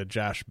similar to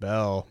Josh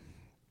Bell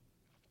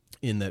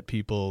in that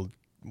people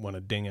want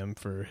to ding him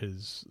for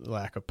his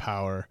lack of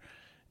power,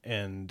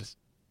 and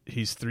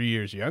he's 3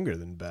 years younger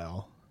than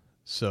Bell.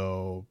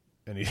 So,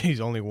 and he's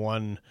only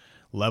one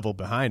level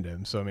behind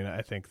him. So, I mean,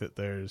 I think that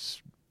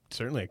there's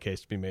certainly a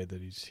case to be made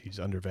that he's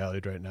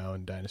undervalued right now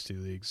in dynasty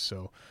leagues.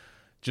 So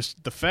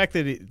just the fact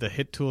that the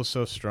hit tool is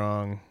so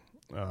strong,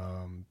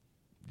 I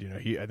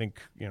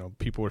think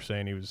people were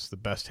saying he was the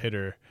best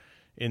hitter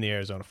in the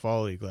Arizona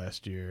Fall League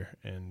last year,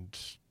 and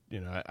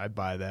I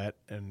buy that.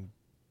 And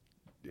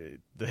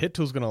the hit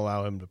tool is going to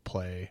allow him to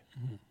play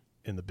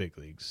in the big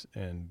leagues,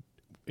 and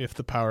if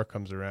the power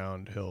comes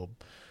around, he'll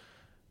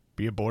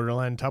be a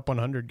borderline top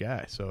 100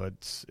 guy. So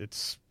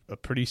it's a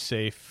pretty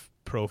safe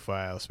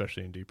profile,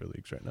 especially in deeper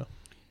leagues right now.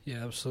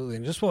 Yeah, absolutely.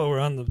 And just while we're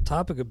on the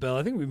topic of Bell,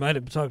 I think we might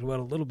have talked about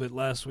it a little bit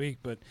last week,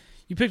 but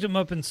you picked him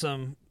up in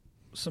some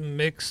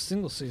mixed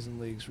single season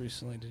leagues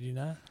recently, did you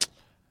not?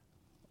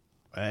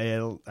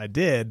 I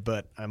did,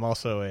 but I'm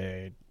also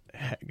a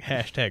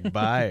hashtag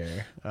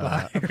buyer.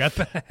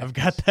 I've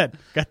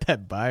got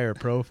that buyer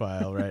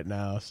profile right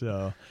now.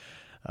 So,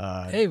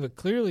 hey, but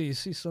clearly you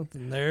see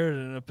something there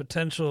and a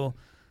potentially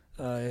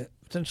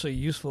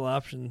useful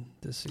option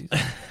this season.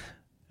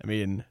 I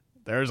mean,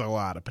 there's a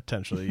lot of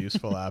potentially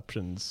useful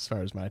options as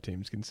far as my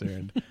team's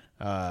concerned.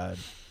 I'm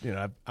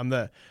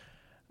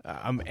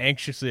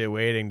anxiously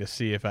awaiting to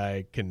see if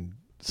I can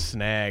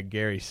snag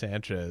Gary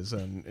Sanchez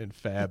in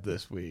Fab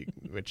this week,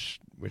 which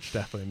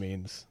definitely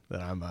means that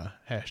I'm a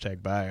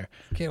hashtag buyer.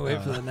 Can't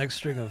wait for the next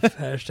string of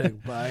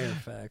hashtag buyer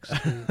facts.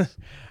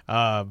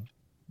 For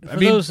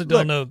those that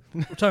don't know,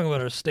 we're talking about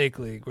our steak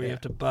league where you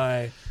have to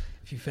buy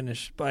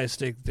a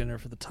steak dinner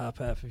for the top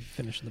half if you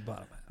finish in the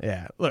bottom half.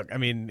 Yeah, look, I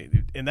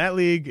mean, in that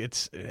league,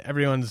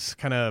 everyone's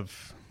kind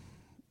of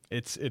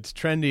it's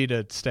trendy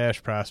to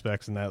stash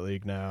prospects in that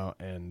league now,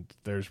 and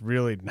there's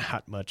really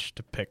not much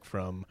to pick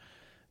from.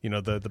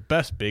 The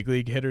best big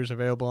league hitters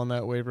available on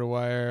that waiver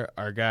wire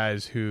are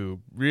guys who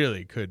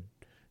really could,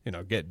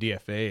 get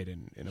DFA'd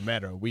in a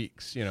matter of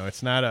weeks.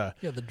 It's not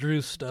the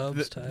Drew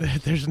Stubbs type.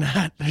 There's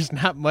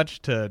not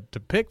much to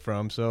pick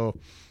from. So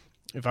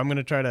if I'm going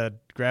to try to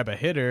grab a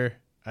hitter,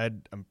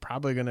 I'm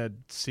probably going to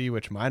see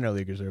which minor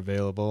leaguers are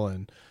available,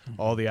 and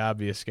all the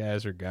obvious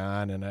guys are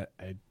gone, and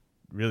I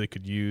really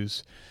could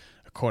use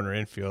a corner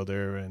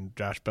infielder, and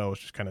Josh Bell was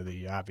just kind of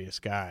the obvious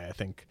guy. I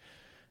think,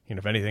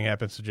 if anything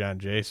happens to John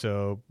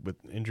Jaso with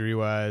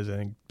injury-wise, I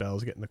think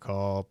Bell's getting the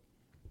call,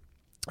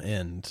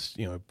 and,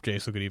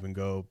 Jaso could even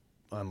go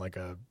on like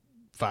a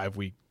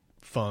 5-week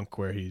funk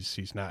where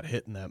he's not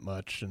hitting that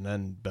much, and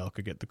then Bell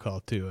could get the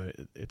call too.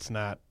 It's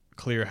not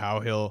clear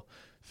how he'll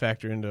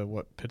factor into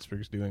what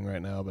Pittsburgh's doing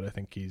right now, but I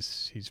think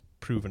he's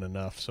proven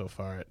enough so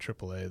far at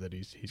AAA that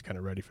he's kind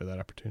of ready for that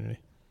opportunity.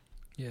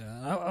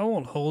 Yeah, I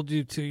won't hold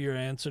you to your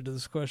answer to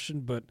this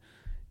question, but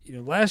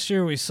last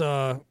year we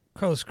saw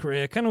Carlos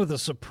Correa kind of with a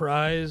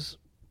surprise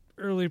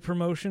early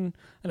promotion.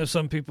 I know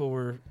some people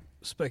were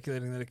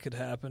speculating that it could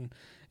happen,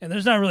 and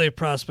there's not really a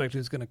prospect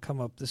who's going to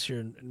come up this year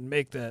and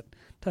make that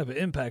type of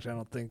impact, I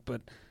don't think.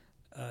 But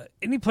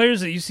any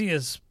players that you see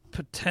as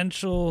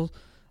potential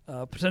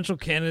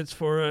candidates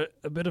for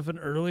a bit of an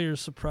earlier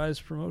surprise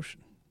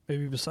promotion,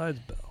 maybe besides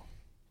Bell?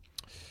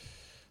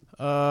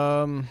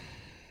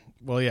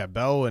 Well, yeah,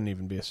 Bell wouldn't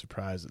even be a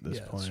surprise at this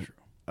point. That's true.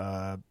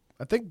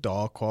 I think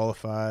Dahl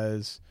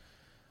qualifies.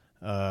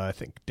 I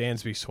think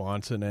Dansby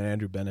Swanson and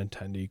Andrew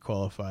Benintendi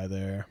qualify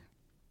there.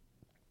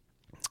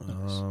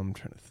 Nice. I'm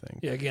trying to think.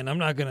 Yeah, again, I'm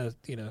not going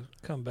to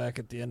come back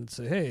at the end and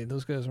say, hey,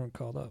 those guys weren't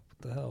called up. What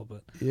the hell?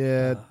 But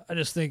yeah, I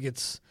just think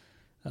it's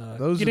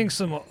those getting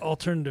some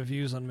alternative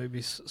views on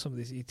maybe some of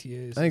these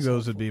ETAs. I think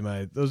those would be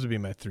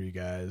my three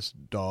guys: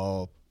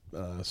 Dahl,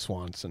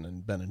 Swanson,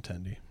 and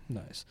Benintendi.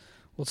 Nice.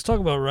 Let's talk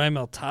about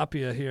Raimel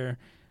Tapia here.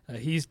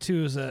 He's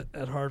 2s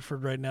at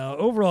Hartford right now.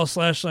 Overall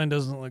slash line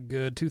doesn't look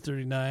good,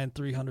 239,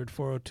 300,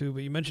 402.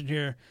 But you mentioned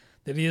here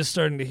that he is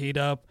starting to heat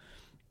up.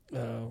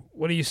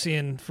 What are you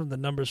seeing from the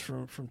numbers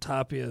from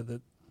Tapia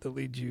that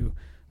lead you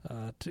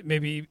to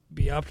maybe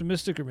be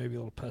optimistic or maybe a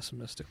little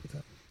pessimistic with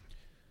that?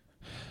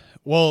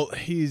 Well,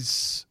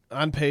 he's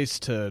on pace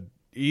to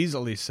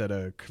easily set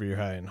a career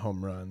high in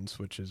home runs,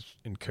 which is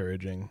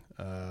encouraging.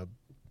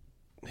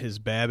 His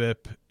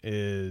BABIP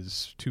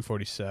is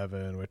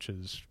 247, which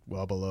is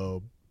well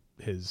below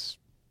his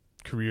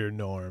career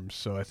norms.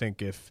 So I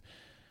think if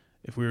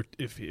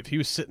he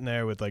was sitting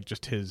there with like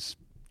just his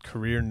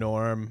career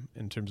norm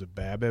in terms of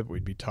BABIP,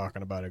 we'd be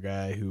talking about a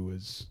guy who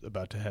was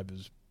about to have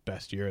his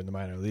best year in the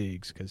minor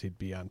leagues because he'd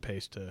be on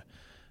pace to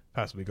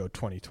possibly go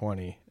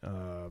 2020,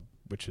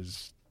 which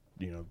is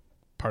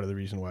part of the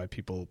reason why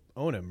people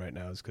own him right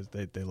now is because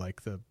they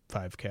like the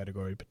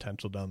 5-category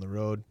potential down the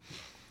road.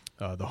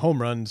 The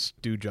home runs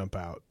do jump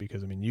out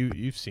because,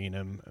 you've seen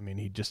him.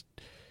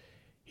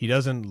 He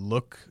doesn't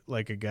look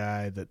like a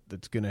guy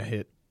that's going to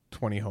hit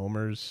 20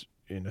 homers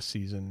in a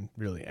season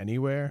really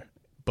anywhere,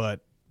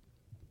 but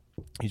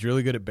he's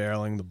really good at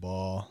barreling the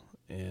ball,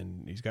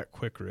 and he's got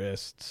quick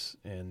wrists,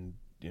 and,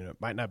 it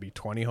might not be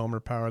 20 homer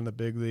power in the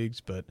big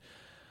leagues, but,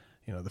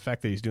 the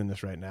fact that he's doing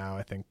this right now,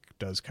 I think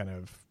does kind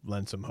of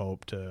lend some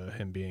hope to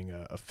him being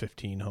a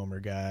 15-homer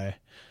guy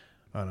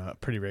on a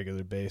pretty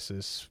regular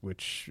basis,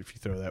 which if you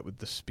throw that with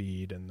the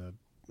speed and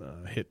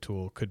the hit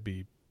tool could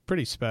be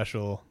pretty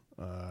special.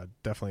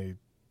 Definitely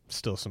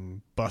still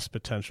some bust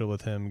potential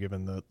with him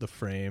given the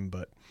frame,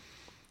 but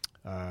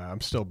I'm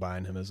still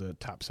buying him as a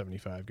top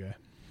 75 guy.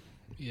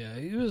 Yeah,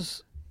 he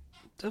was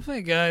definitely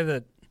a guy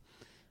that,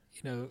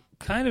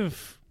 kind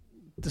of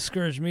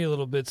discouraged me a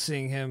little bit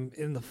seeing him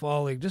in the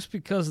fall league just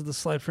because of the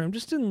slight frame.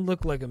 Just didn't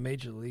look like a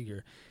major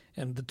leaguer.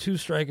 And the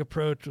 2-strike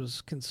approach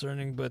was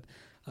concerning, but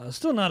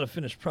still not a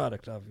finished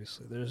product,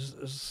 obviously.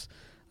 There's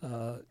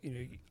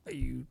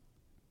you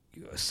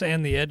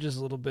sand the edges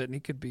a little bit, and he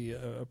could be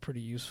a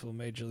pretty useful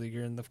major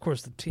leaguer. And, of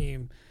course, the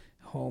team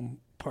home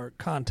part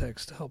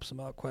context helps him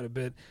out quite a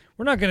bit.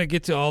 We're not going to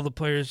get to all the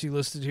players you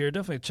listed here.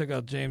 Definitely check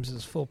out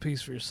James's full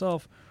piece for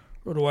yourself.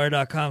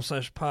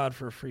 Rotowire.com/pod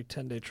for a free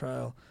 10-day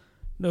trial.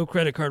 No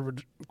credit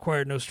card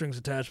required, no strings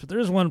attached. But there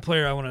is one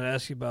player I wanted to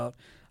ask you about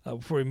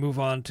before we move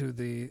on to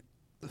the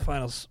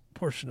final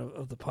portion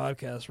of the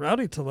podcast.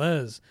 Rowdy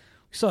Tellez.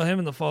 We saw him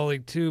in the fall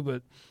league too,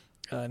 but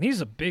and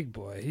he's a big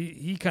boy.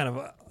 He kind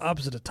of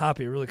opposite of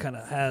Tapia really kind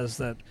of has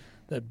that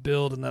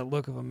build and that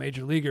look of a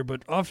major leaguer,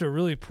 but off to a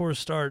really poor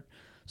start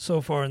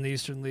so far in the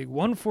Eastern League.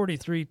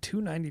 143,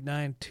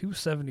 299,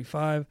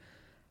 275.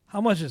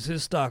 How much is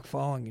his stock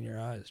falling in your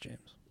eyes,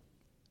 James?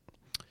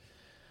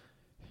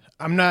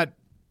 I'm not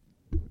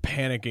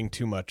panicking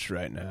too much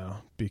right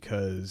now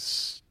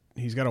because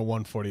he's got a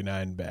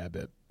 149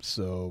 BABIP,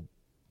 so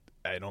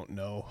I don't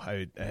know.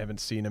 I haven't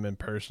seen him in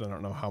person. I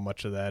don't know how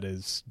much of that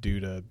is due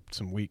to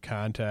some weak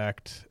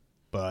contact,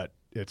 but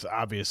it's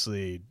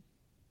obviously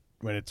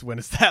when it's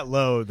that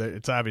low,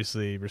 it's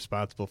obviously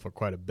responsible for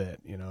quite a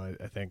bit.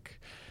 I think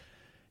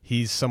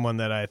he's someone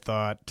that I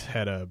thought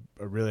had a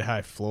really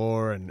high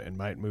floor and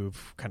might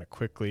move kind of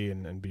quickly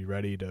and be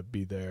ready to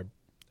be their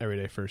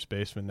everyday first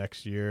baseman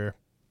next year,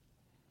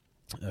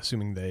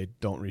 assuming they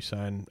don't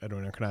re-sign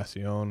Edwin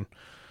Encarnacion.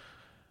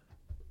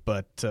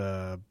 But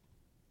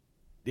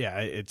yeah,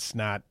 it's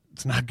not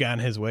gone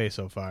his way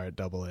so far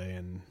at AA,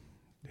 and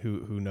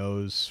who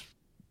knows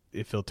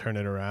if he'll turn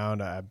it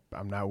around.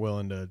 I'm not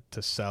willing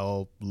to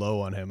sell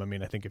low on him.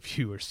 I think if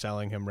you were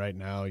selling him right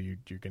now, you're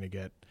going to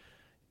get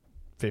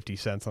 50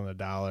 cents on the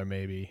dollar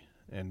maybe,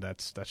 and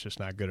that's just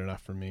not good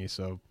enough for me.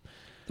 So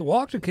the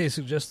walk decay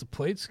suggests the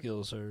plate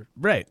skills are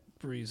right.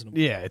 Reasonable.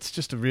 Yeah, it's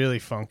just a really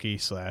funky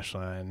slash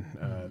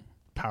line.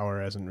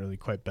 Power hasn't really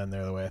quite been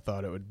there the way I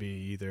thought it would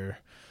be either.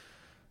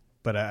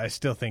 But I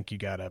still think you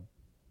got to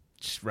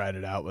just ride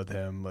it out with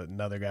him.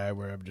 Another guy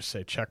where I would just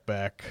say check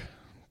back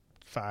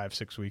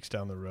 5-6 weeks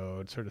down the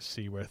road, sort of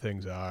see where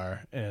things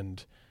are.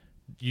 And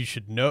you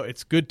should know,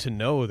 it's good to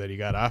know that he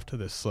got off to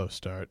this slow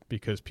start,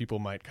 because people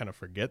might kind of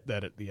forget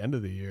that at the end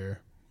of the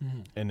year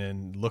and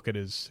then look at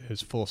his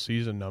full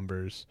season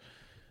numbers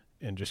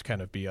and just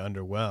kind of be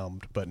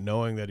underwhelmed. But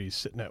knowing that he's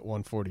sitting at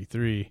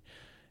 143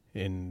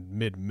 in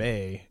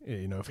mid-May,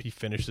 if he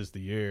finishes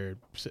the year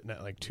sitting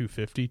at like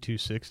 250,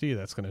 260,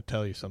 that's going to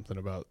tell you something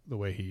about the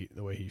way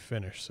he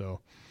finished. So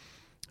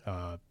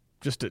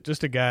just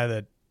a guy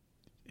that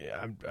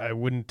I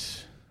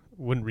wouldn't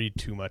read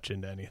too much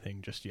into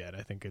anything just yet.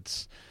 I think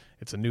it's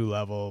a new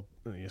level.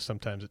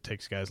 Sometimes it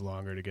takes guys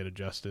longer to get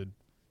adjusted.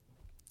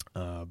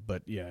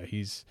 But yeah,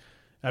 he's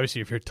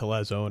obviously, if you're a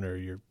Tellez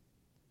owner,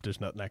 there's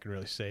nothing I can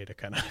really say to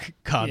kind of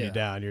calm you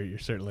down. You're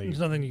certainly, there's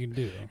nothing you can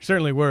do. You're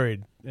certainly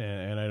worried,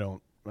 and I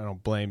don't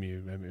blame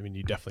you. I mean,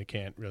 you definitely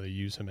can't really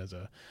use him as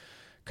a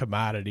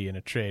commodity in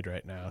a trade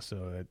right now.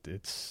 So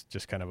it's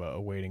just kind of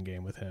a waiting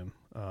game with him.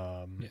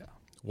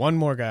 One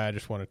more guy I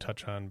just want to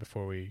touch on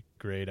before we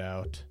grade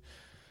out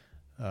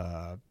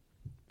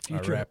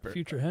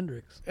Future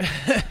Hendricks.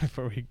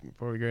 before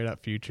we grade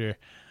out Future,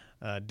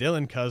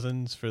 Dylan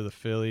Cousins for the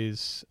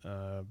Phillies.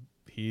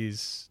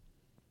 He's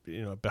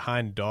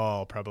behind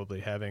Dahl, probably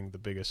having the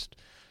biggest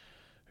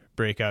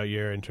breakout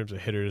year in terms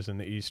of hitters in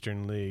the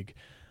Eastern League.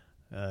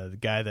 The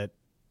guy that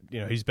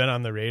he's been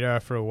on the radar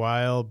for a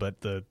while,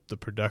 but the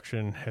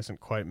production hasn't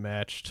quite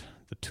matched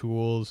the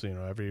tools.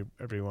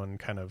 Everyone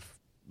kind of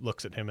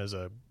looks at him as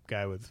a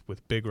guy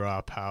with big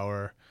raw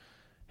power.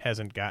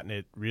 Hasn't gotten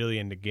it really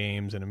into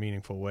games in a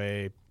meaningful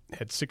way.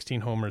 Had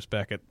 16 homers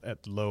back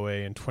at Low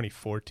A in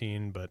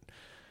 2014, but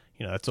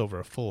that's over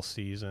a full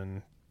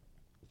season.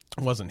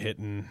 Wasn't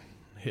hitting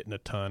a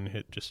ton.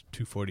 Hit just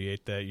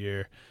 248 that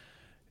year.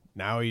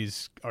 Now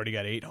he's already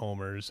got 8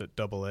 homers at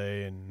Double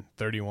A in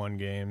 31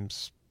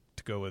 games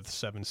to go with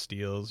 7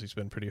 steals. He's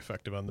been pretty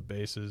effective on the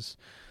bases.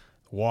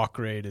 Walk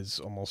rate is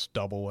almost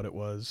double what it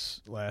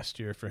was last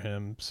year for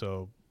him.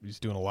 So he's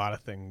doing a lot of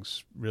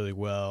things really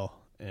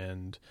well,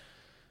 and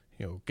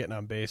getting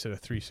on base at a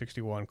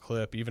 361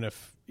 clip, even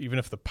if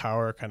the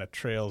power kind of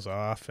trails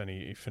off and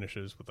he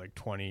finishes with like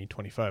 20,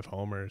 25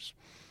 homers.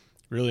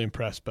 Really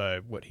impressed by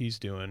what he's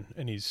doing,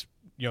 and he's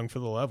young for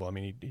the level. I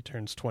mean, he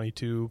turns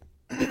 22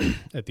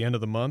 at the end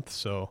of the month,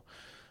 so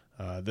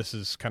this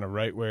is kind of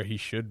right where he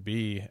should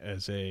be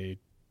as a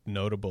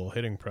notable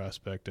hitting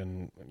prospect.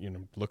 And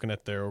looking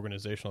at their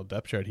organizational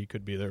depth chart, he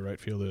could be their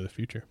right fielder of the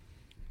future.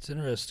 It's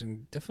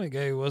interesting. Definitely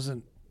a guy who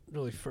wasn't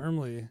really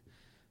firmly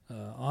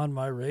on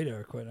my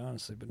radar, quite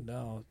honestly, but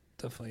now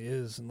definitely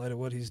is in light of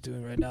what he's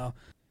doing right now.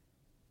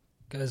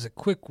 Guys, a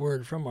quick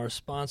word from our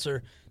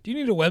sponsor. Do you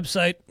need a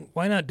website?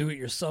 Why not do it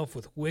yourself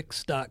with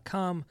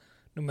Wix.com?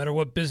 No matter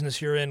what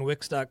business you're in,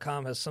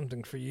 Wix.com has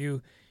something for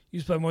you.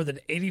 Used by more than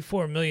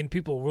 84 million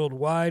people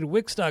worldwide,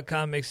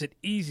 Wix.com makes it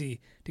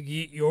easy to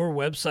get your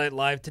website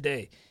live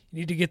today. You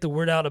need to get the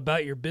word out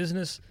about your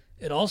business?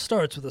 It all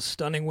starts with a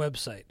stunning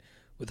website.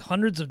 With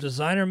hundreds of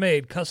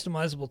designer-made,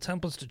 customizable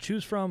templates to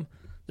choose from,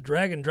 the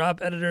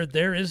drag-and-drop editor,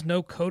 there is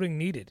no coding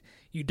needed.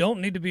 You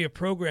don't need to be a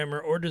programmer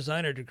or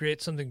designer to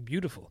create something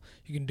beautiful.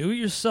 You can do it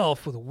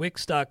yourself with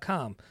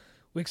Wix.com.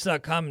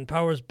 Wix.com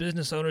empowers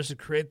business owners to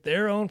create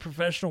their own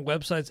professional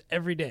websites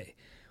every day.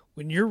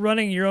 When you're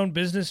running your own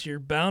business, you're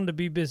bound to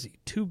be busy.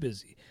 Too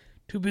busy.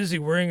 Too busy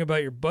worrying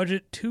about your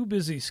budget. Too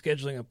busy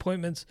scheduling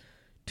appointments.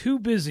 Too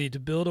busy to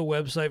build a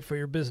website for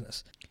your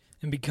business.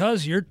 And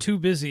because you're too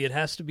busy, it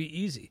has to be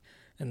easy.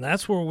 And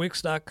that's where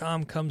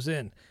Wix.com comes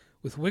in.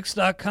 With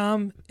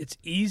Wix.com, it's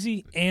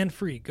easy and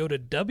free. Go to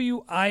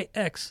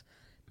Wix.com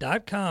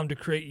to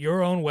create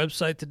your own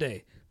website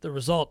today. The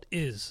result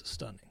is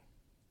stunning.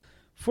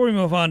 Before we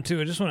move on to,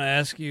 I just want to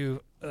ask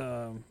you,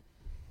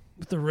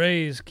 with the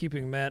Rays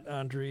keeping Matt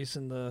Andriese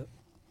in the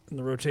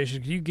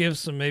rotation, can you give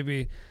some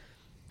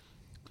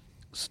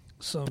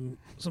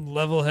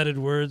level-headed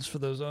words for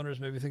those owners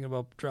maybe thinking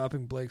about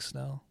dropping Blake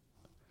Snell?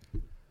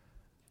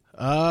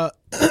 Well,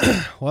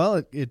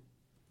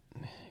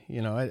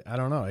 I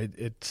don't know.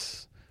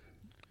 It's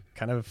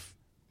kind of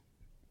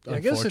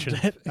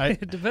unfortunate. I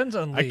guess it depends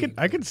on league.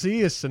 I could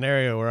see a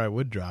scenario where I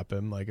would drop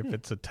him, like if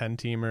it's a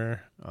 10-teamer,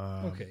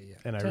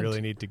 and I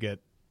really need to get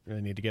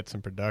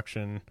some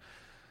production.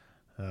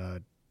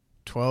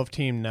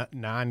 12-team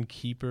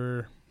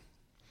non-keeper.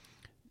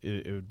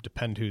 It would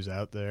depend who's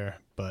out there,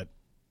 but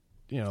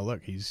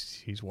look,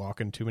 he's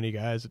walking too many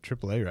guys at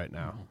AAA right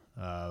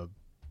now.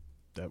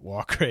 That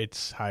walk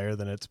rate's higher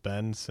than it's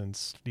been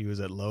since he was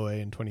at Low A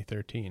in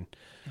 2013.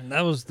 And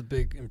that was the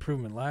big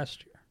improvement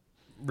last year.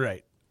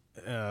 Right.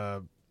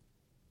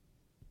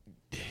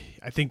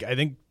 I think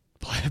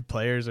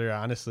players are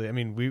honestly, I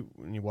mean,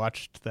 when you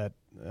watched that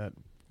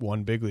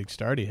one big league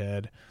start he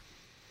had,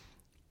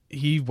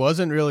 he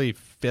wasn't really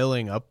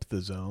filling up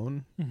the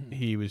zone. Mm-hmm.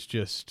 He was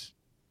just,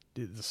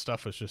 the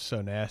stuff was just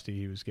so nasty.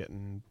 He was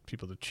getting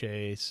people to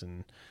chase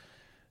and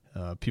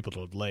people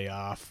to lay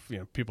off,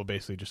 people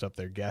basically just up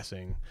there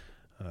guessing.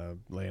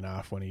 laying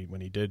off when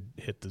he did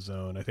hit the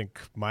zone. I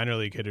think minor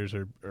league hitters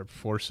are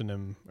forcing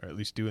him, or at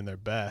least doing their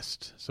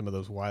best. Some of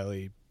those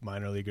wily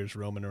minor leaguers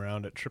roaming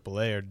around at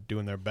AAA are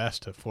doing their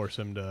best to force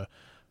him to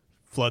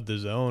flood the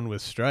zone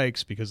with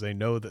strikes because they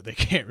know that they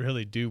can't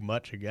really do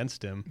much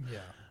against him.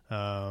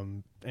 Yeah.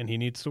 And he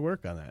needs to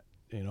work on that.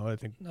 I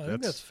think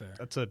that's fair.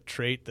 That's a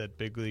trait that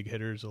big league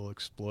hitters will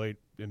exploit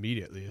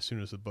immediately as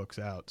soon as the book's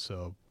out.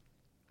 So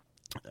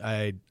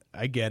I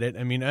get it.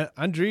 I mean,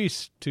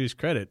 Andres, to his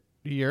credit,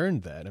 he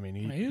earned that. I mean,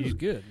 he was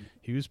good.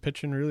 He was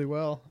pitching really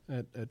well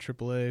at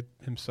AAA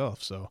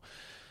himself. So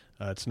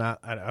it's not.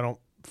 I don't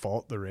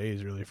fault the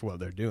Rays really for what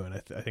they're doing.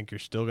 I think you're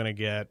still going to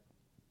get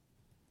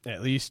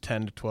at least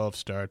 10 to 12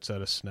 starts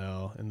out of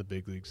Snell in the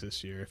big leagues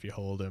this year if you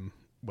hold him.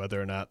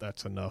 Whether or not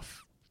that's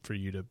enough for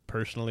you to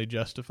personally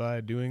justify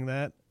doing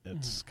that,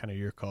 it's kind of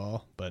your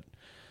call. But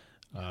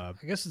I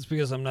guess it's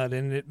because I'm not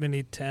in it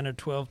many 10 or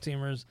 12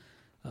 teamers.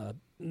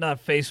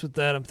 Not faced with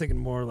that. I'm thinking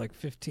more like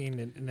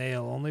 15 in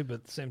AL only, but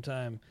at the same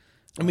time,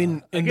 I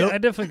mean, I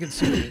definitely can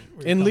see it.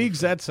 In leagues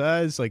that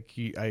size, like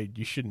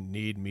you shouldn't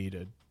need me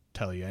to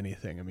tell you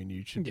anything. I mean,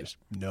 you should just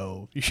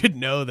know. You should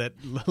know that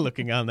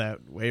looking on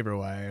that waiver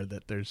wire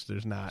that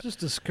there's not. It's just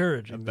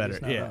discouraging. A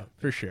better,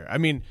 for sure. I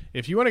mean,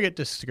 if you want to get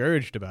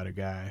discouraged about a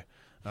guy,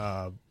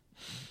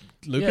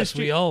 Lucas,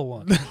 we all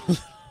want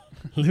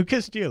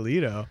Lucas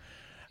Giolito.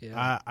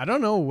 Yeah. I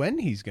don't know when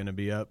he's going to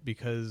be up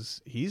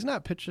because he's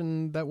not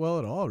pitching that well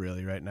at all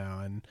really right now.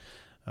 And,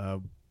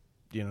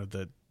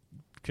 the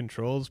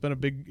control's been a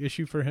big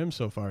issue for him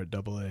so far at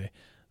AA,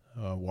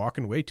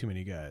 walking way too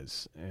many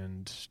guys.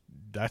 And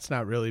that's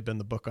not really been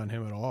the book on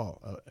him at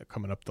all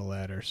coming up the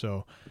ladder.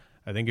 So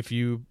I think if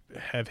you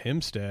have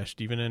him stashed,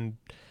 even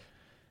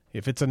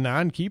if it's a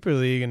non-keeper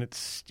league and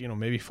it's,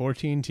 maybe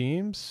 14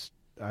 teams,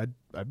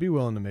 I'd be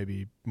willing to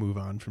maybe move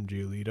on from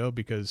Giolito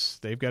because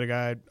they've got a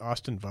guy,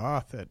 Austin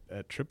Voth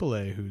at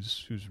AAA,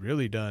 who's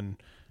really done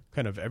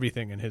kind of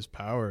everything in his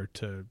power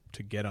to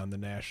get on the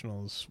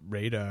Nationals'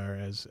 radar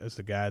as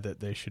the guy that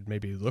they should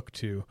maybe look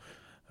to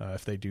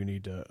if they do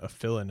need a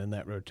fill-in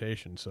that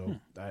rotation. So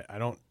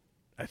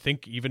I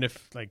think even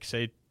if, like,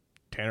 say,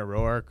 Tanner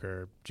Roark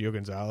or Gio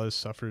Gonzalez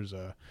suffers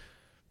a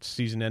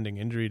season-ending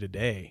injury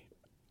today,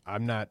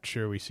 I'm not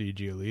sure we see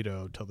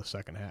Giolito till the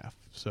second half.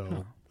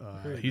 So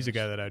he's a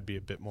guy that I'd be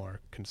a bit more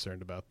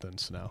concerned about than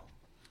Snell.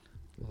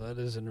 Well,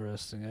 that is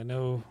interesting. I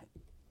know,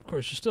 of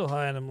course, you're still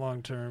high on him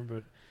long term,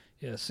 but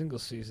yeah, single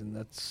season,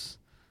 that's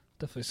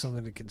definitely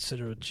something to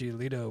consider with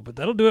Giolito. But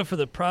that'll do it for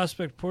the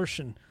prospect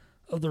portion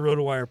of the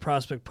RotoWire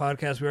Prospect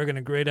Podcast. We are going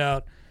to grade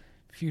out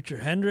future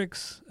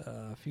Hendricks,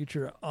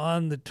 future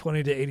on the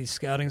 20 to 80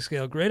 scouting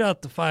scale, grade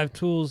out the 5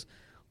 tools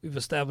we've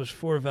established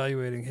for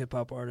evaluating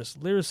hip-hop artists: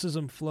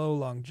 lyricism, flow,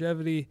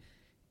 longevity,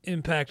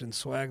 impact, and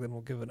swag. Then we'll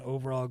give an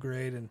overall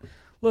grade. And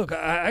look,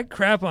 I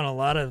crap on a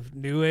lot of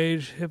new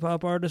age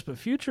hip-hop artists, but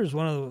Future is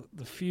one of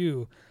the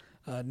few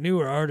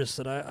newer artists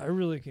that I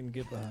really can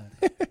get behind.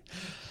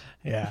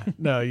 Yeah,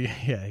 no, you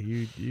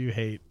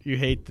hate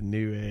the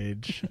new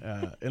age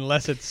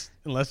unless it's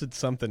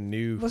something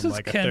new unless from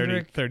like a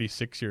Kendrick.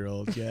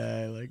 36-year-old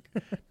guy, like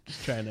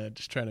just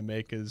trying to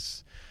make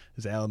his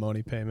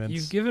alimony payments.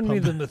 You've given me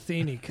the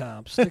Matheny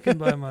comp, sticking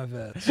by my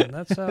vets, and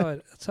that's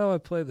how I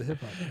play the hip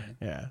hop game.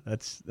 Yeah,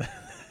 that's.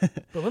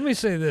 But let me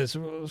say this: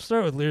 we'll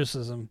start with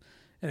lyricism,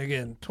 and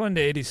again, 20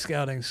 to 80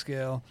 scouting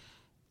scale.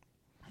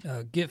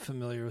 Get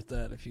familiar with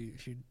that if you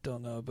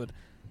don't know. But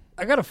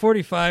I got a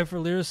 45 for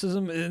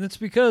lyricism, and it's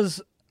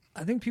because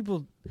I think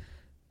people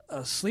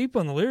sleep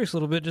on the lyrics a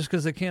little bit just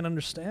because they can't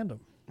understand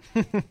them.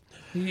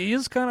 He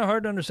is kind of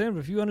hard to understand, but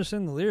if you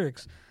understand the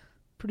lyrics,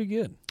 pretty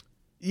good.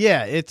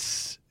 Yeah,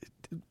 it's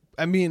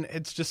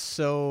just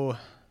so.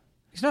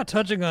 He's not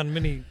touching on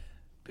many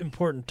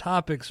important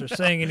topics or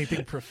saying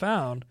anything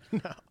profound.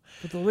 No.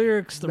 But the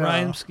lyrics, the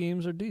rhyme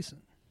schemes are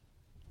decent.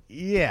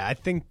 Yeah, I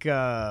think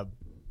the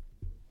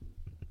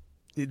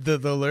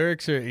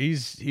lyrics are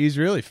he's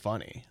really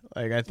funny.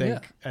 Like I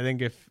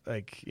think if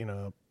you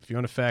want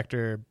to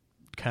factor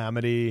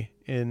comedy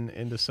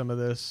into some of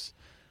this,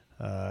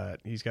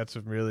 he's got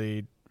some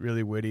really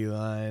really witty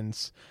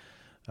lines.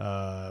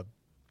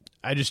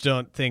 I just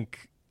don't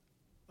think,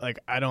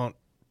 I don't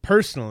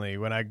personally,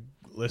 when I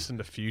listen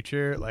to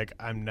Future,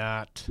 I'm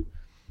not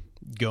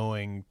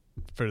going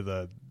for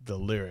the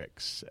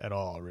lyrics at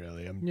all,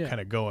 really. I'm kind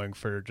of going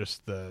for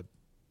just the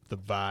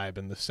vibe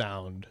and the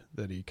sound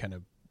that he kind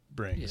of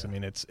brings. Yeah. I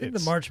mean, it's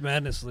the March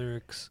Madness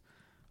lyrics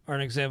are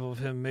an example of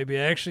him maybe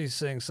actually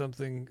saying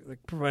something,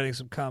 providing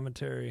some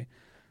commentary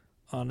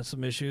on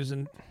some issues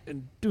and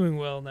doing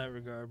well in that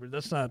regard. But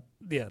that's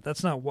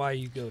not why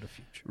you go to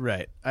Future.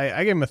 Right.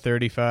 I gave him a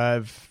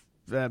 35.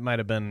 That might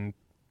have been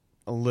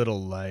a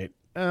little light.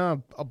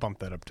 I'll bump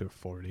that up to a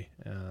 40.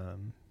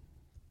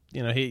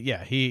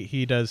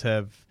 He does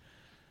have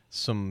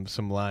some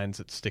lines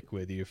that stick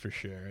with you for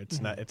sure. It's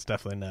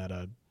definitely not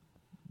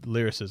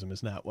lyricism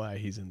is not why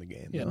he's in the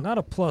game. Yeah, not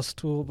a plus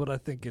tool, but I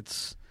think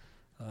it's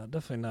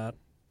definitely not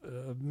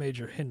a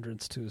major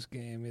hindrance to his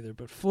game either.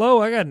 But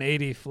flow, I got an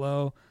 80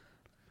 flow.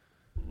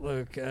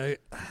 Look, I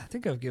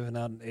think I've given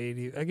out an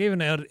 80. I gave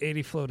an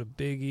 80 flow to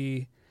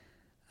Biggie.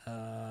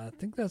 I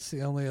think that's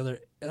the only other.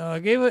 I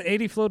gave an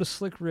 80 flow to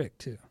Slick Rick,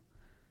 too.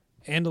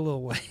 And a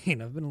Lil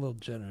Wayne. I've been a little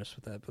generous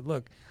with that. But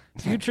look,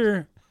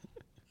 Future,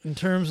 in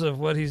terms of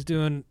what he's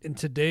doing in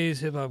today's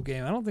hip-hop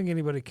game, I don't think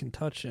anybody can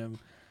touch him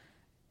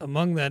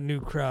among that new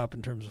crop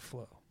in terms of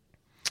flow.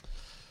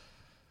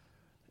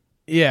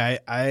 Yeah,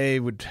 I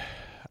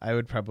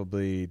would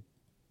probably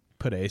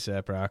put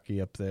A$AP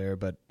Rocky up there,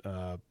 but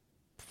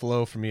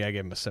flow for me, I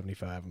gave him a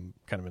 75. I'm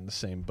kind of in the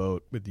same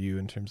boat with you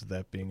in terms of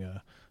that being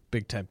a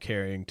big-time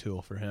carrying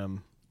tool for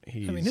him.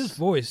 His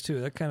voice,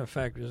 too, that kind of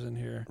factors in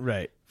here.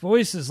 Right.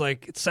 Voice is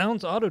like, it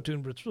sounds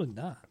auto-tuned, but it's really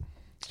not.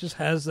 It just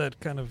has that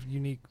kind of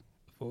unique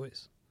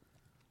voice.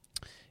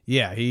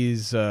 Yeah,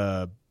 he's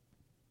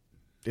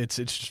it's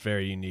just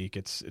very unique.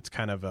 It's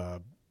kind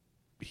of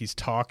he's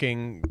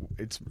talking.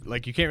 It's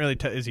like you can't really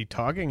tell, is he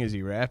talking? Is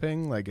he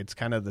rapping? Like it's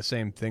kind of the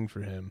same thing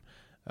for him.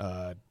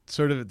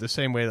 Sort of the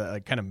same way that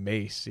like kind of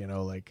Mace,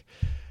 like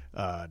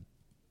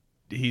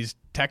he's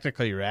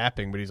technically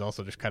rapping, but he's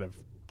also just kind of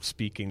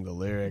speaking the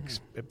lyrics.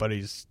 But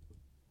it's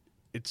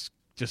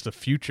just a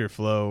Future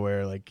flow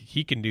where like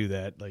he can do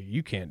that, like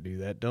you can't do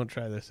that. Don't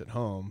try this at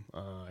home.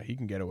 He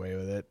can get away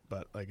with it,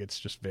 but like it's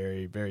just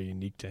very, very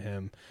unique to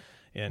him,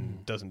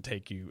 and doesn't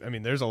take you. I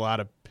mean, there's a lot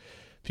of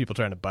people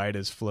trying to bite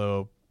his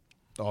flow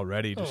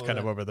already, just kind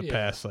of over the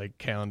past like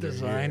calendar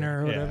Designer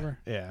year. Or whatever.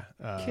 Yeah,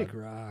 Kick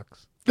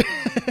rocks.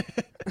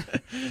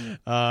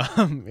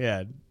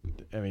 yeah.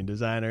 I mean,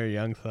 Designer,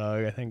 Young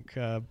Thug, I think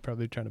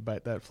probably trying to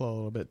bite that flow a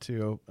little bit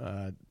too.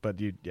 But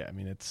I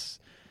mean, it's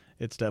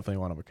definitely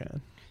one of a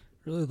kind.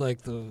 Really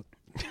like the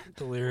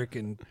lyric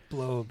in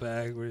Blow a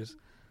Bag where he's,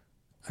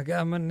 I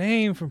got my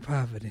name from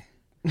poverty.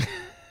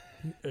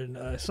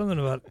 And something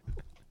about,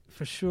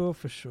 for sure,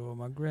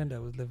 my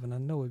granddad was living, I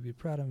know he'd be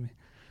proud of me.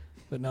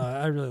 But no,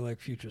 I really like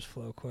Future's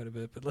flow quite a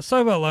bit. But let's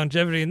talk about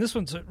longevity. And this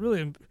one's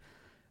really,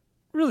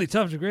 really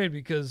tough to grade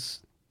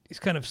because he's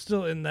kind of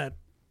still in that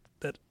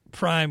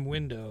prime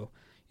window,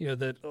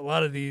 that a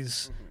lot of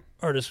these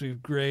artists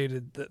we've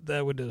graded,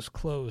 that window is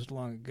closed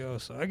long ago.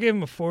 So I gave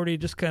him a 40,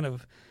 just kind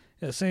of,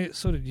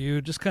 so did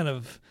you, just kind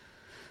of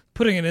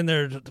putting it in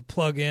there to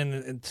plug in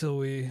until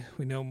we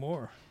know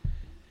more.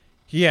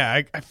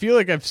 Yeah, I feel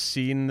like I've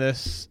seen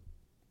this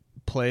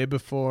play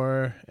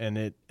before, and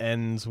it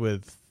ends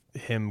with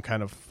him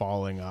kind of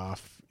falling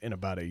off in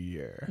about a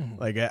year.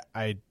 Mm-hmm. Like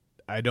I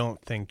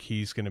don't think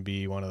he's going to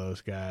be one of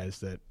those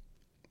guys that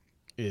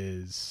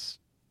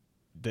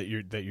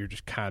you're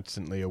just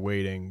constantly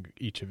awaiting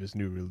each of his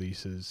new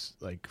releases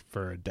like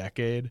for a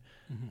decade.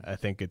 Mm-hmm. I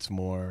think it's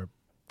more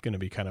going to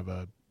be kind of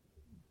a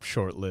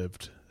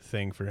short-lived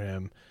thing for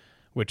him,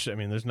 which I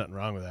mean there's nothing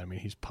wrong with that. I mean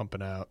he's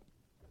pumping out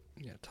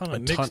ton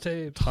of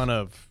mixtapes,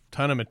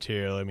 ton of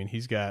material. I mean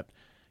he's got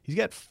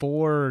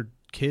 4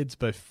 kids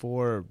by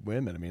 4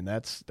 women. I mean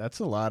that's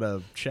a lot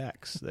of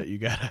checks that you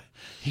gotta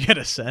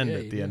send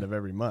at the end of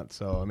every month.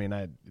 So I mean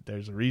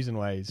there's a reason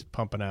why he's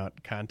pumping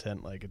out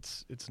content like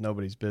it's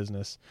nobody's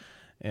business,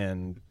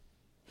 and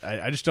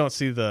I just don't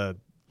see the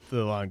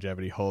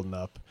longevity holding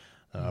up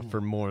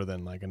for more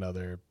than like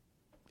another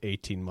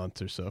 18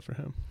 months or so for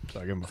him. So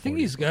I give him a 40. think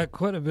he's got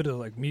quite a bit of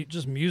like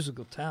just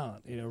musical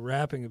talent,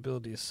 rapping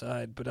ability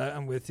aside. But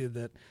I'm with you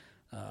that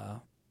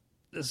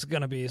this is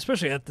going to be,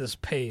 especially at this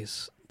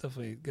pace,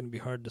 definitely going to be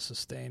hard to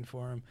sustain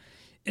for him.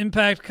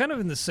 Impact, kind of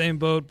in the same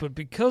boat, but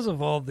because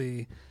of all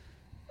the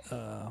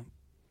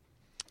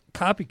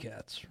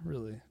copycats,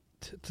 really,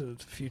 to the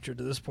Future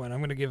to this point, I'm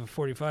going to give a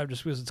 45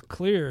 just because it's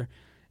clear,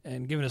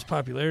 and given his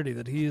popularity,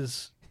 that he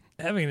is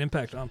having an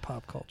impact on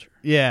pop culture.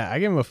 Yeah, I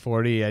give him a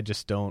 40. I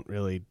just don't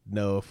really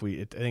know if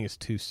I think it's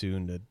too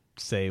soon to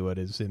say what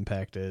his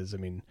impact is. I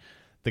mean,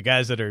 the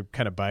guys that are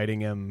kind of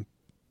biting him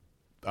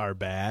are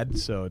bad,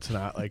 so it's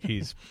not like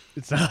he's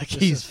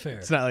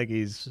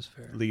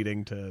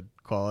leading to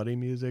quality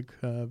music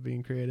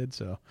being created.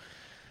 So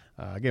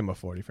I gave him a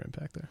 40 for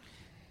impact there.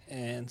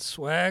 And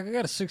Swag, I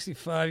got a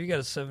 65. You got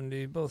a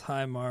 70. Both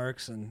high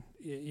marks. And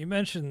you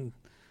mentioned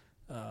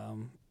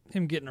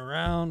him getting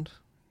around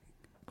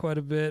quite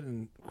a bit,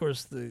 and of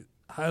course the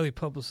highly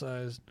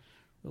publicized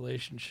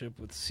relationship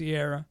with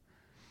Ciara,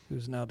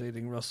 who's now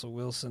dating Russell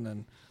Wilson.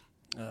 And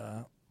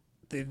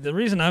the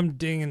reason I'm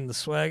dinging the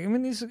Swag, I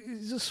mean he's a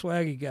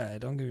swaggy guy,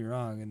 don't get me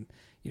wrong, and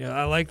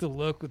I like the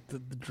look with the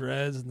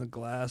dreads and the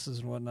glasses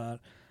and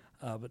whatnot,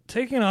 but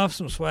taking off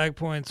some swag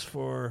points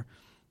for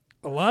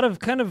a lot of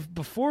kind of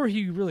before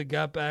he really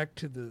got back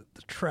to the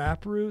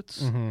trap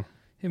roots,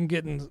 him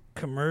getting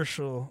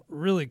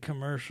really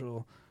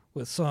commercial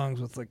with songs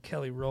with like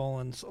Kelly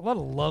Rowland, a lot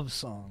of love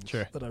songs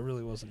that I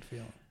really wasn't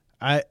feeling.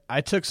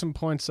 I took some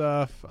points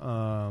off.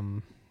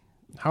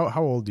 How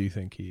old do you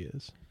think he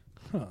is?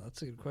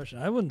 That's a good question.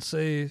 I wouldn't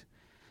say. I'd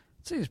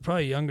say he's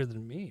probably younger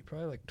than me.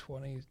 Probably like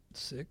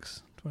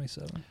 26,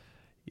 27.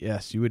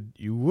 Yes,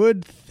 you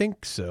would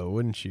think so,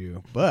 wouldn't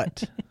you?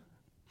 But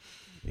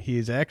he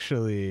is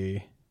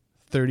actually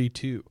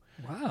 32.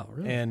 Wow,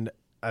 really? And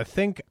I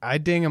think I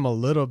ding him a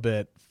little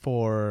bit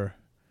for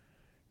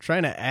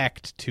trying to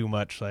act too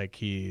much like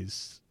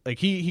he's like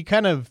he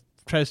kind of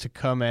tries to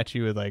come at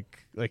you with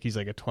like he's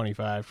like a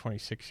 25,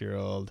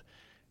 26-year-old.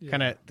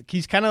 Yeah.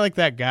 He's kind of like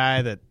that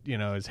guy that, you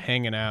know, is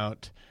hanging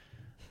out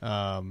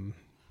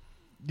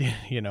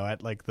you know,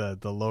 at like the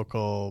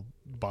local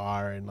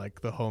bar in like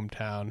the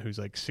hometown, who's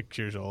like 6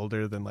 years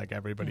older than like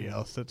everybody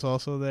else that's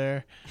also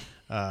there.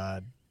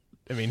 I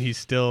mean, he's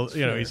still,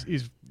 you know,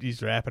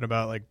 he's rapping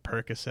about like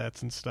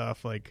Percocets and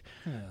stuff, like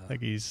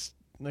he's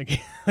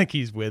like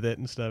he's with it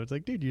and stuff. It's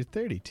like, dude, you're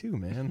 32,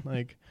 man.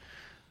 Like,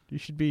 you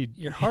should be.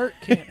 Your heart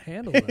can't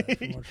handle that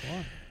for much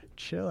longer.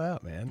 Chill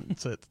out, man.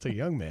 It's a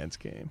young man's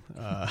game.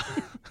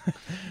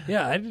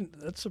 Yeah, I didn't.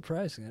 That's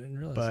surprising. I didn't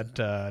realize. But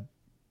that.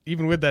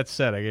 Even with that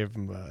said, I gave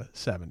him a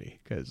 70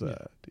 because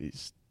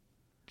he's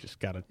just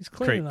got a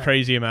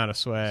crazy amount of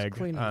swag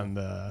on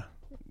the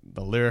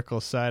lyrical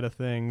side of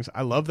things.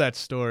 I love that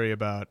story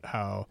about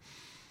how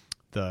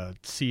the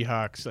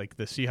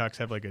Seahawks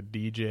have like a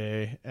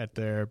DJ at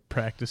their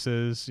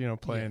practices, you know,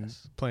 playing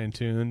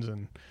tunes,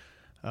 and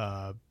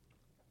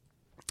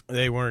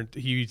he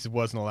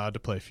wasn't allowed to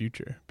play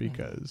Future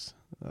because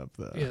of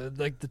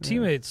the the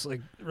teammates, like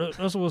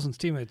Russell Wilson's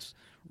teammates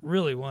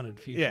really wanted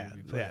Future to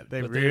be played. Yeah,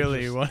 they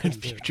really wanted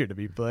Future to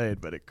be played,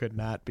 but it could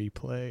not be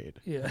played.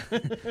 Yeah.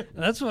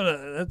 That's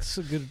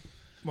a good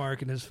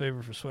mark in his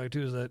favor for swag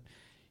too, is that,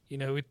 you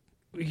know, we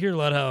hear a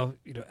lot how,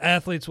 you know,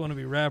 athletes want to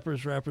be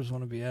rappers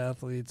want to be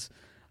athletes,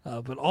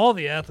 but all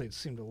the athletes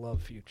seem to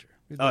love Future.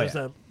 There's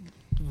that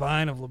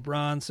vine of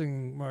LeBron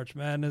singing March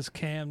Madness.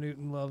 Cam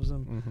Newton loves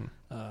him.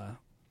 Mm-hmm.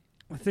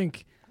 I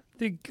think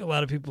a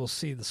lot of people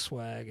see the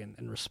swag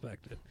and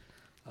respect it.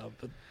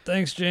 But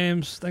thanks,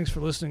 James. Thanks for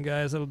listening,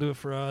 guys. That'll do it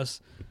for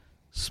us.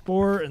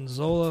 Spore and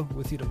Zola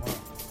with you tomorrow.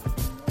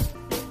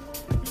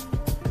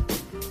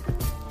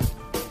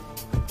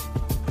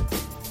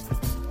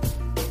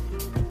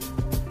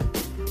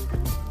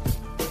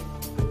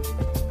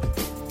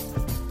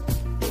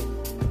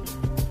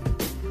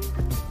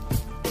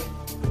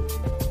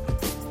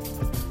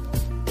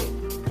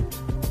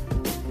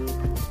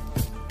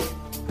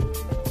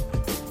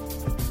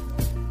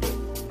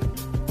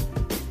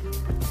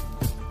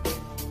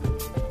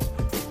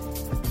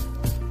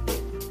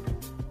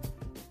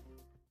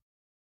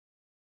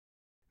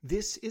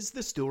 This is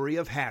the story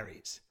of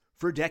Harry's.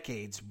 For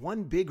decades,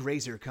 one big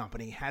razor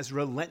company has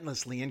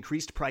relentlessly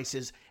increased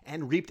prices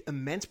and reaped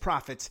immense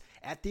profits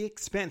at the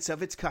expense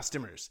of its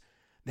customers.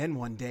 Then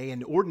one day,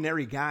 an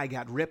ordinary guy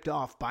got ripped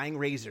off buying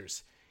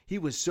razors. He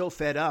was so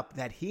fed up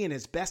that he and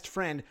his best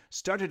friend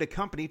started a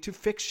company to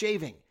fix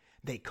shaving.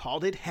 They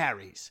called it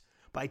Harry's.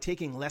 By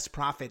taking less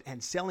profit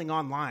and selling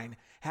online,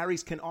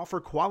 Harry's can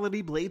offer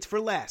quality blades for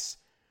less.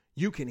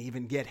 You can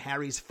even get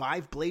Harry's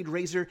 5-blade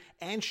razor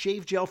and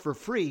shave gel for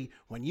free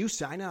when you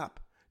sign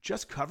up.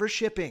 Just cover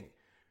shipping.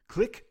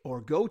 Click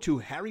or go to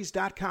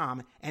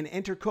harrys.com and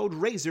enter code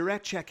RAZOR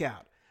at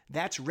checkout.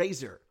 That's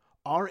RAZOR,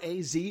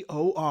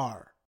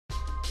 R-A-Z-O-R.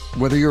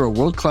 Whether you're a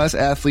world-class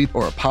athlete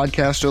or a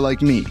podcaster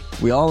like me,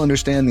 we all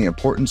understand the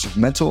importance of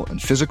mental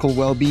and physical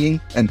well-being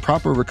and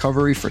proper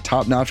recovery for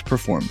top-notch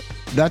performance.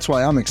 That's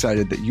why I'm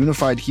excited that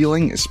Unified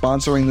Healing is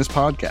sponsoring this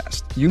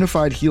podcast.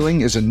 Unified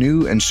Healing is a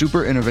new and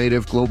super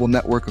innovative global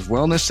network of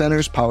wellness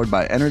centers powered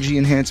by Energy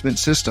Enhancement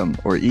System,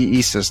 or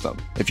EE System.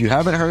 If you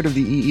haven't heard of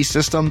the EE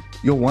System,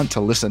 you'll want to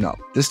listen up.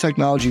 This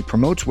technology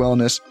promotes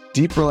wellness,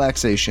 deep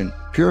relaxation,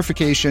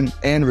 purification,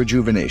 and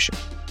rejuvenation.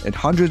 At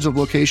hundreds of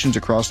locations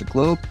across the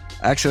globe,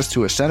 access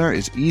to a center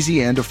is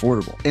easy and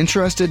affordable.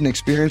 Interested in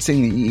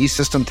experiencing the EE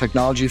System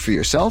technology for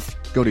yourself?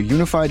 Go to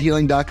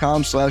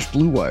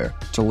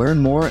unifiedhealing.com/bluewire to learn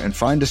more and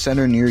find a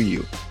center near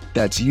you.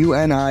 That's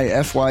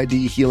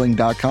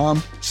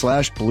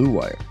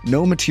unifydhealing.com/bluewire.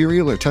 No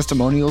material or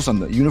testimonials on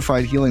the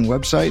Unified Healing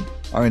website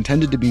are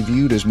intended to be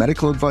viewed as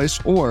medical advice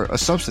or a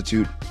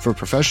substitute for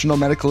professional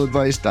medical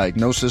advice,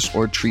 diagnosis,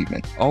 or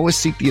treatment. Always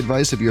seek the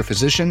advice of your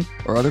physician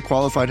or other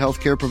qualified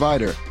healthcare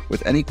provider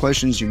with any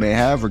questions you may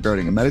have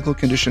regarding a medical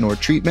condition or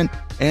treatment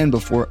and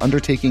before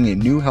undertaking a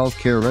new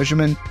healthcare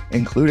regimen,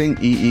 including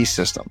EE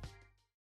System.